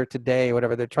yesterday or today,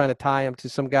 whatever, they're trying to tie him to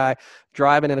some guy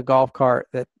driving in a golf cart.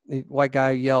 That white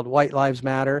guy yelled "White Lives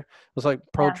Matter." It was like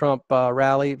pro-Trump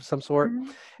rally of some sort.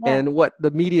 Mm-hmm. Yeah. And what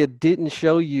the media didn't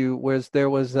show you was there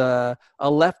was a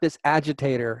leftist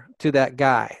agitator to that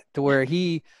guy, to where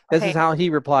this is how he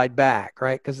replied back,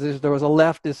 right? Because there was a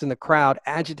leftist in the crowd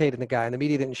agitating the guy, and the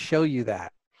media didn't show you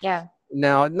that. Yeah.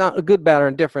 Now, not good, bad, or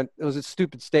indifferent. It was a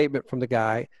stupid statement from the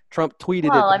guy. Trump tweeted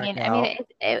Well, it I back mean, out.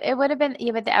 it would have been,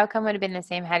 yeah, but the outcome would have been the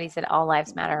same had he said all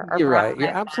lives matter or You're brown right. You're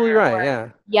lives absolutely matter right. or Yeah.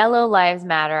 yellow lives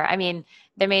matter. I mean,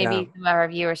 there may Yeah. be some of our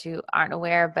viewers who aren't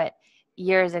aware, but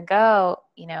years ago,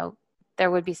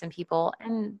 there would be some people,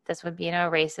 and this would be, a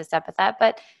racist epithet,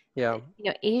 but Yeah.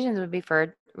 Asians would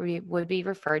be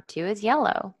referred to as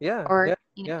yellow, Yeah. or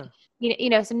Yeah.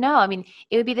 Yeah. So no, I mean,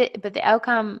 it would be but the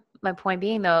outcome. My point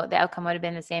being, though, the outcome would have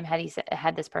been the same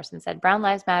had this person said brown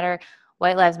lives matter,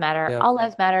 white lives matter, Yeah. all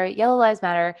lives matter, yellow lives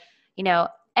matter.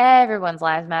 Everyone's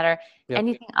lives matter. Yep.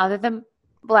 Anything other than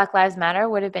Black Lives Matter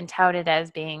would have been touted as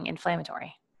being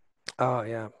inflammatory. Oh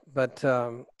yeah. But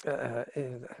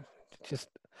just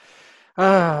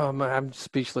I'm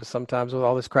speechless sometimes with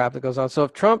all this crap that goes on. So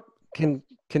if Trump can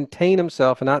contain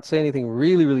himself and not say anything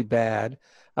really, really bad,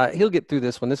 he'll get through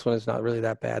this one. This one is not really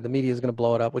that bad. The media is going to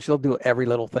blow it up, which they'll do every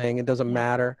little thing. It doesn't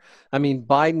matter. I mean,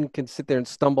 Biden can sit there and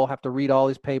stumble, have to read all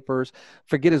his papers,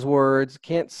 forget his words,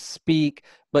 can't speak.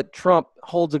 But Trump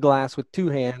holds a glass with two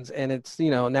hands, and it's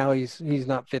now he's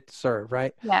not fit to serve,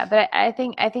 right? Yeah, but I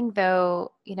think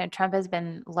though, Trump has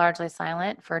been largely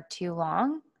silent for too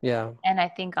long. Yeah. And I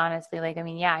think honestly,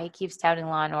 he keeps touting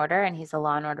law and order and he's a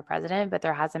law and order president, but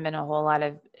there hasn't been a whole lot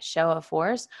of show of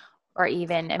force or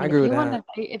even, I agree with that.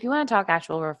 if you want to talk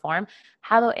actual reform,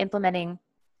 how about implementing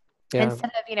Yeah.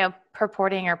 instead of,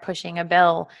 purporting or pushing a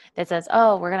bill that says,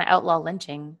 oh, we're going to outlaw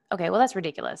lynching. Okay, well, that's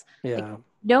ridiculous. Yeah.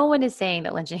 No one is saying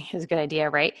that lynching is a good idea,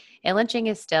 right? And lynching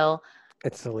is still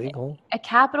It's illegal. a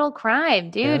capital crime,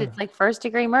 dude. Yeah. It's like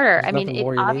first-degree murder. There's I mean, nothing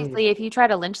more you need. obviously, if you try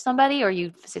to lynch somebody or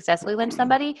you successfully lynch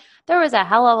somebody, there was a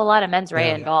hell of a lot of mens rea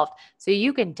Yeah. involved. So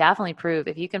you can definitely prove,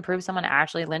 if you can prove someone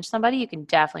actually lynched somebody, you can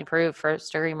definitely prove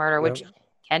first-degree murder, Yep. which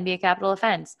can be a capital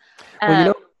offense.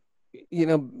 Well,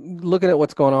 looking at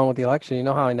what's going on with the election, you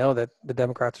know how I know that the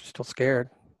Democrats are still scared?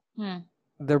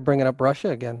 They're bringing up Russia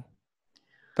again.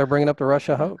 They're bringing up the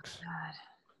Russia hoax.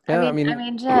 God. Yeah, I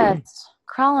mean, just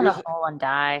crawl in a hole and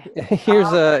die.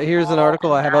 Here's an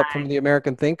article I have up from the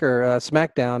American Thinker,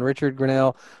 SmackDown. Richard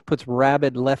Grinnell puts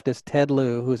rabid leftist Ted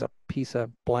Lieu, who's a piece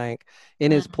of blank,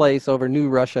 in his place over new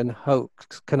Russian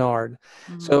hoax canard.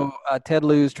 So Ted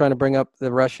Lieu's trying to bring up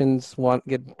the Russians want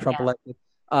get Trump elected.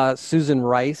 Susan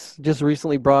Rice just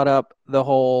recently brought up the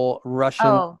whole Russian.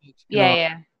 Oh,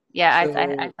 yeah.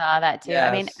 I saw that too.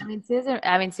 Yes.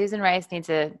 Susan Rice needs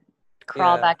to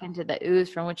crawl back into the ooze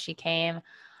from which she came.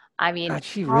 I mean, God,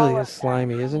 she really is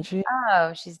slimy, isn't she?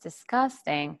 Oh, she's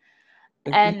disgusting.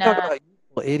 And you talk about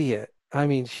a idiot. I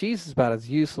mean, she's about as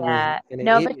useful as an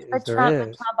idiot as there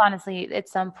is. Trump, honestly, at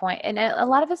some point, and a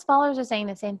lot of his followers are saying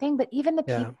the same thing. But even the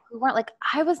people who weren't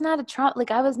I was not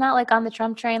I was not on the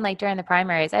Trump train during the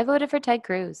primaries. I voted for Ted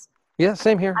Cruz. Yeah,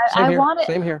 same here.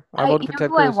 Same here. I voted for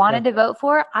Ted Cruz. I wanted to vote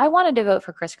for? I wanted to vote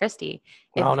for Chris Christie.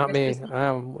 No, not me.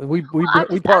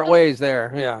 We part ways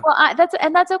there. Yeah. Well,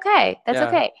 that's okay. That's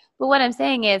okay. But what I'm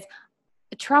saying is,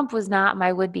 Trump was not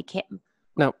my would-be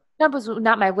No. Trump was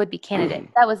not my would-be candidate.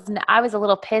 I was a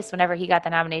little pissed whenever he got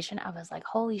the nomination. I was like,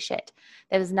 holy shit.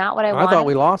 That was not what I wanted. I thought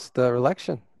we lost the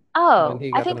election. Oh,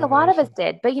 I think a lot of us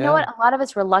did. But you know what? A lot of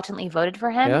us reluctantly voted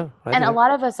for him. Yeah, and a lot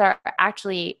of us are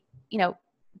actually,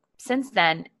 since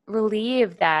then,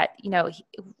 relieved that,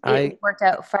 it worked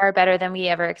out far better than we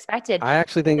ever expected. I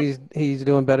actually think he's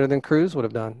doing better than Cruz would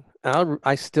have done.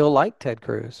 I still like Ted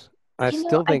Cruz. I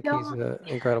still think he's an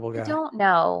incredible guy. I don't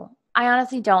know. I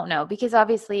honestly don't know, because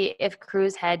obviously if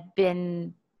Cruz had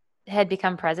become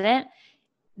president,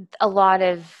 a lot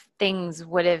of things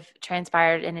would have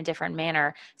transpired in a different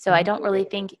manner. So I don't really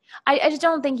think I just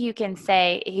don't think you can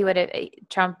say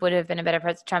Trump would have been a better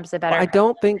president. Trump's a better I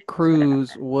don't think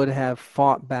Cruz would have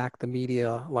fought back the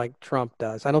media like Trump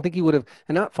does. I don't think he would have,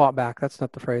 and not fought back. That's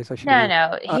not the phrase I should use.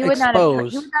 No, he would not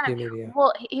have.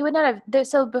 Well, he would not have.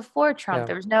 So before Trump,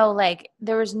 there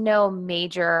was no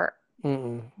major,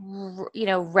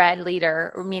 red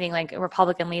leader, meaning a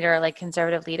Republican leader, or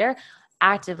conservative leader,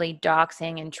 actively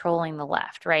doxing and trolling the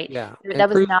left, right? Yeah. That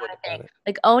was not a thing.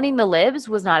 Owning the libs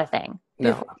was not a thing.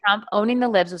 No. Before Trump, owning the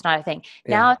libs was not a thing.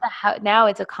 Yeah. Now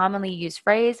it's a commonly used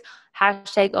phrase,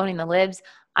 hashtag owning the libs.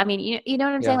 I mean, you know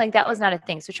what I'm saying? That was not a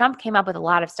thing. So Trump came up with a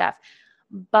lot of stuff.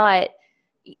 But,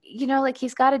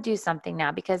 he's got to do something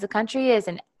now, because the country is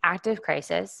in active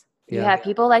crisis. You have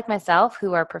people like myself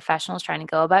who are professionals trying to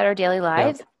go about our daily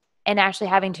lives and actually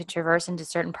having to traverse into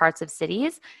certain parts of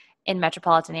cities in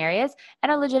metropolitan areas,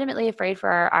 and are legitimately afraid for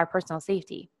our personal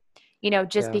safety.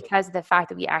 Because of the fact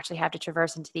that we actually have to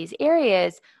traverse into these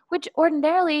areas, which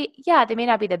ordinarily, they may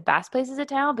not be the best places of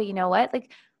town, but you know what?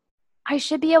 I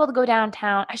should be able to go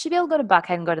downtown. I should be able to go to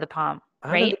Buckhead and go to the Palm. I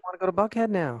don't right? even want to go to Buckhead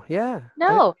now. Yeah.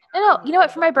 No. You know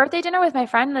what? For my birthday dinner with my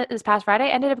friend this past Friday, I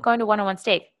ended up going to 101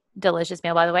 Steak. Delicious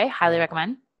meal, by the way. Highly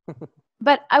recommend.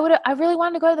 But I really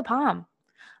wanted to go to the Palm.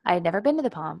 I had never been to the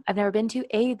Palm. I've never been to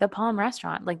the Palm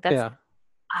restaurant. Like that's Yeah.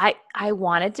 I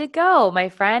wanted to go. My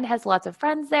friend has lots of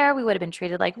friends there. We would have been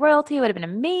treated like royalty. It would have been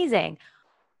amazing.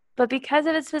 But because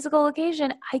of its physical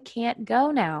location, I can't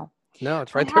go now. No,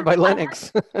 it's I right there have by I have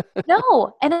Lennox.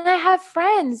 no, and then I have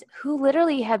friends who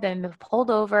literally have been pulled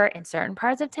over in certain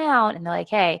parts of town, and they're like,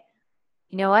 "Hey,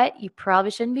 you know what? You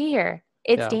probably shouldn't be here.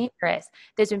 It's Yeah. dangerous."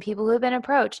 There's been people who have been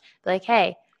approached, like,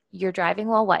 "Hey, you're driving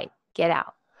while white. Get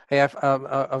out." Hey,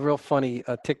 a real funny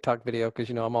TikTok video because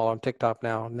I'm all on TikTok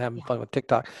now and having Yeah. fun with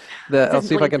TikTok. This I'll is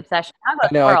see if I Lee's can. obsession. How I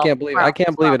about know I squirrel? can't believe it. I Squirrel.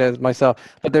 can't believe Squirrel. it as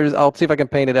myself. But I'll see if I can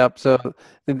paint it up. So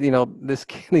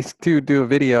these two do a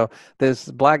video.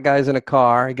 This black guy's in a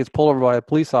car. He gets pulled over by a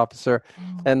police officer,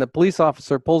 and the police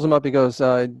officer pulls him up. He goes,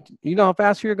 "You know how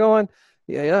fast you're going?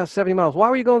 Yeah, 70 miles. Why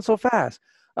were you going so fast?"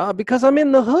 Because I'm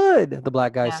in the hood. The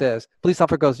black guy Yeah. says. Police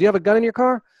officer goes, "Do you have a gun in your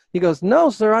car?" He goes, "No,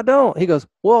 sir, I don't." He goes,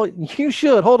 "Well, you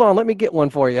should. Hold on, let me get one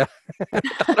for you." I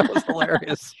thought it was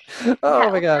hilarious. Yeah, Oh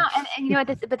my well, God. no, and you know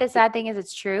what? But the sad thing is,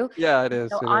 it's true. Yeah, it So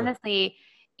is. It is. honestly,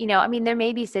 I mean, there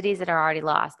may be cities that are already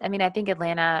lost. I mean, I think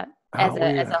Atlanta, Oh,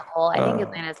 as a whole, I think uh,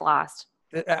 Atlanta's lost.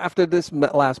 after this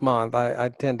last month, I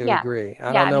tend to Yeah, agree. I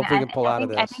yeah. don't I know mean, if we can pull out of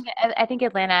this. I think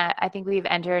Atlanta. I think we've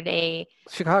entered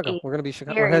Chicago. a We're going to be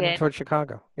Chicago. We're heading period. towards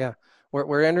Chicago. Yeah.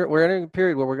 We're entering a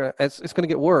period where it's going to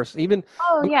get worse. Even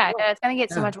Oh yeah, no, it's going to get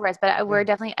so yeah. much worse. But Yeah. we're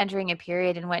definitely entering a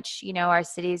period in which our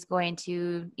city is going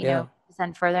to Yeah.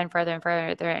 descend further and further and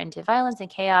further into violence and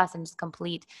chaos and just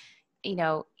complete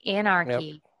Yep.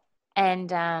 anarchy. And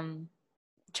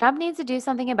Trump needs to do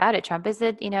something about it. Trump is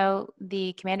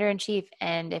the commander in chief,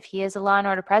 and if he is a law and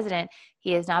order president,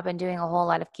 he has not been doing a whole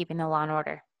lot of keeping the law and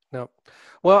order. No.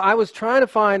 Well, I was trying to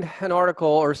find an article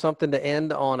or something to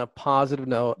end on a positive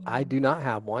note. I do not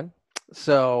have one.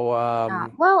 So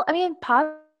Well, I mean,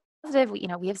 positive. We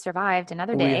have survived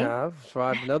another we day. have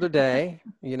survived another day.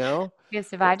 We have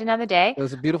survived another day. It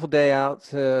was a beautiful day Oh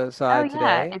outside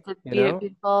yeah, today. it's a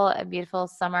beautiful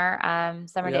summer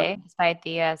Yep. day despite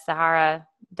the Sahara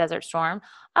desert storm.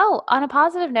 Oh, on a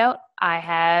positive note,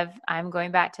 I'm going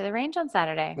back to the range on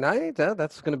Saturday. Nice.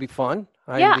 That's going to be fun.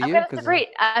 I Yeah, envy I'm you gonna because celebrate.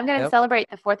 I'm gonna yep. celebrate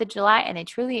the 4th of July in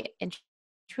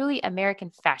truly American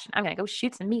fashion. I'm gonna go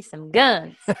shoot some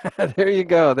guns. There you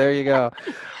go. There you go.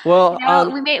 Well,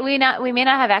 We may not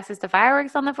have access to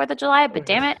fireworks on the 4th of July, but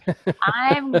damn it,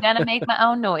 I'm gonna make my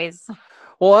own noise.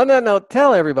 well, on that note,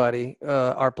 tell everybody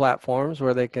our platforms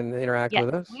where they can interact Yes,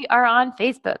 with us. we are on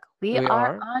Facebook. We We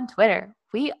are are. on Twitter.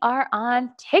 We are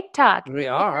on TikTok. We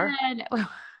are. And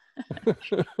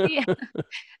yeah,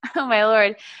 oh my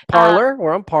Lord. Parlor.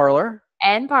 We're on Parlor.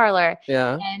 And Parlor.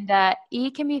 Yeah. And E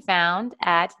can be found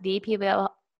at the PBL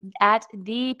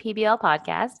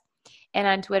podcast. And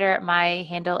on Twitter, my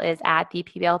handle is at the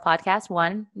PBL podcast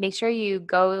 1. Make sure you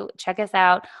go check us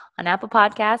out on Apple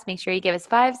Podcasts. Make sure you give us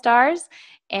 5 stars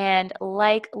and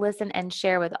listen, and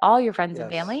share with all your friends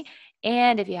and Yes. family.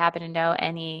 And if you happen to know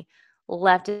any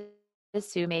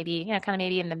leftists who maybe, kind of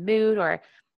maybe in the mood or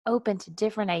open to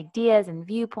different ideas and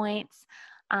viewpoints,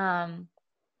 Yeah.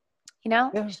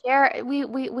 share. We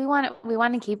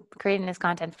want to keep creating this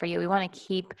content for you. We want to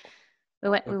keep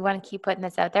putting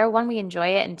this out there. One, we enjoy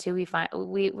it, and two, we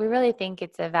really think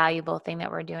it's a valuable thing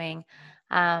that we're doing.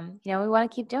 We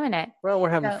want to keep doing it. Well, we're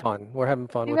having So fun. We're having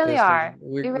fun we with really this, and are.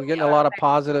 we're, We we're really getting a are. lot of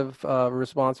positive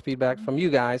response feedback from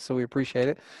you guys, so we appreciate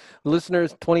it.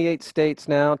 Listeners, 28 states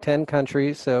now, 10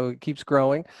 countries, so it keeps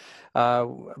growing.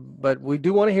 But we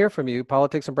do want to hear from you.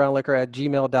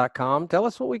 politicsandbrownliquor@gmail.com. Tell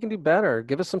us what we can do better.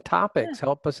 Give us some topics.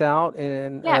 Help us out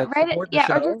and Yeah, write it. support the Yeah,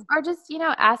 show. or just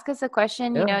ask us a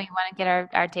question. Yeah. You want to get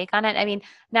our take on it. I mean,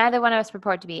 neither one of us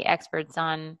purport to be experts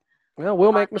on Well,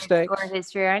 we'll make politics or mistakes.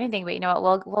 history or anything, but you know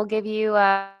what? We'll give you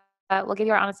our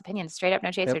honest opinions, straight up,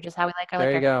 no chaser, Yep. just how we like our There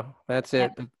you liquor. go. That's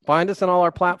Yep. it. But find us on all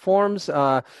our platforms.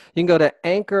 You can go to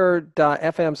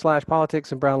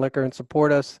anchor.fm/politics and brown liquor and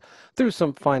support us through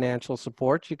some financial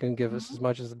support. You can give us as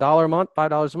much as $1 a month,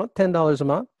 $5 a month, $10 a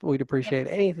month. We'd Yep. appreciate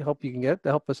any help you can get to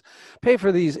help us pay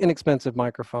for these inexpensive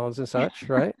microphones and such,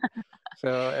 right?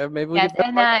 So maybe we Yes, get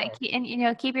better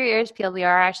microphones. keep your ears peeled. We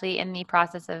are actually in the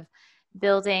process of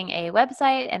building a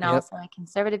website and Yep. also a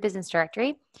conservative business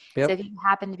directory. So Yep. if you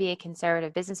happen to be a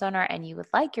conservative business owner and you would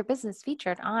like your business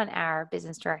featured on our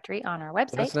business directory on our Let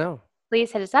us website, know.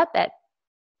 please hit us up at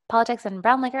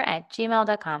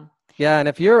politicsandbrownliquor@gmail.com. Yeah, and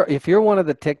if you're one of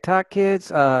the TikTok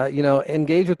kids,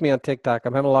 engage with me on TikTok.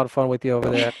 I'm having a lot of fun with you over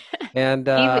there, and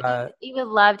He would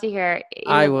love to hear. He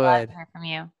I would love to would. hear from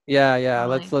you. Yeah.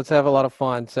 Totally. Let's have a lot of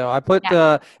fun. So I put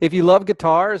Yeah. if you love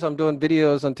guitars, I'm doing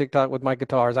videos on TikTok with my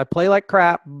guitars. I play like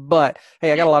crap, but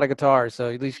hey, I got a lot of guitars, so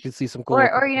at least you can see some cool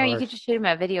looking Or you guitars. could just shoot him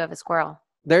a video of a squirrel.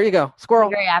 There you go, Be squirrel.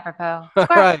 very apropos. All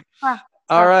Squirrel, right, squirrel,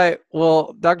 all squirrel. right.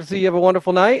 Well, Dr. C, you have a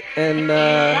wonderful night, and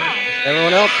Yeah.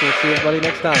 everyone else, we'll see everybody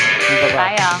next time. Bye bye.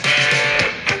 Bye, y'all.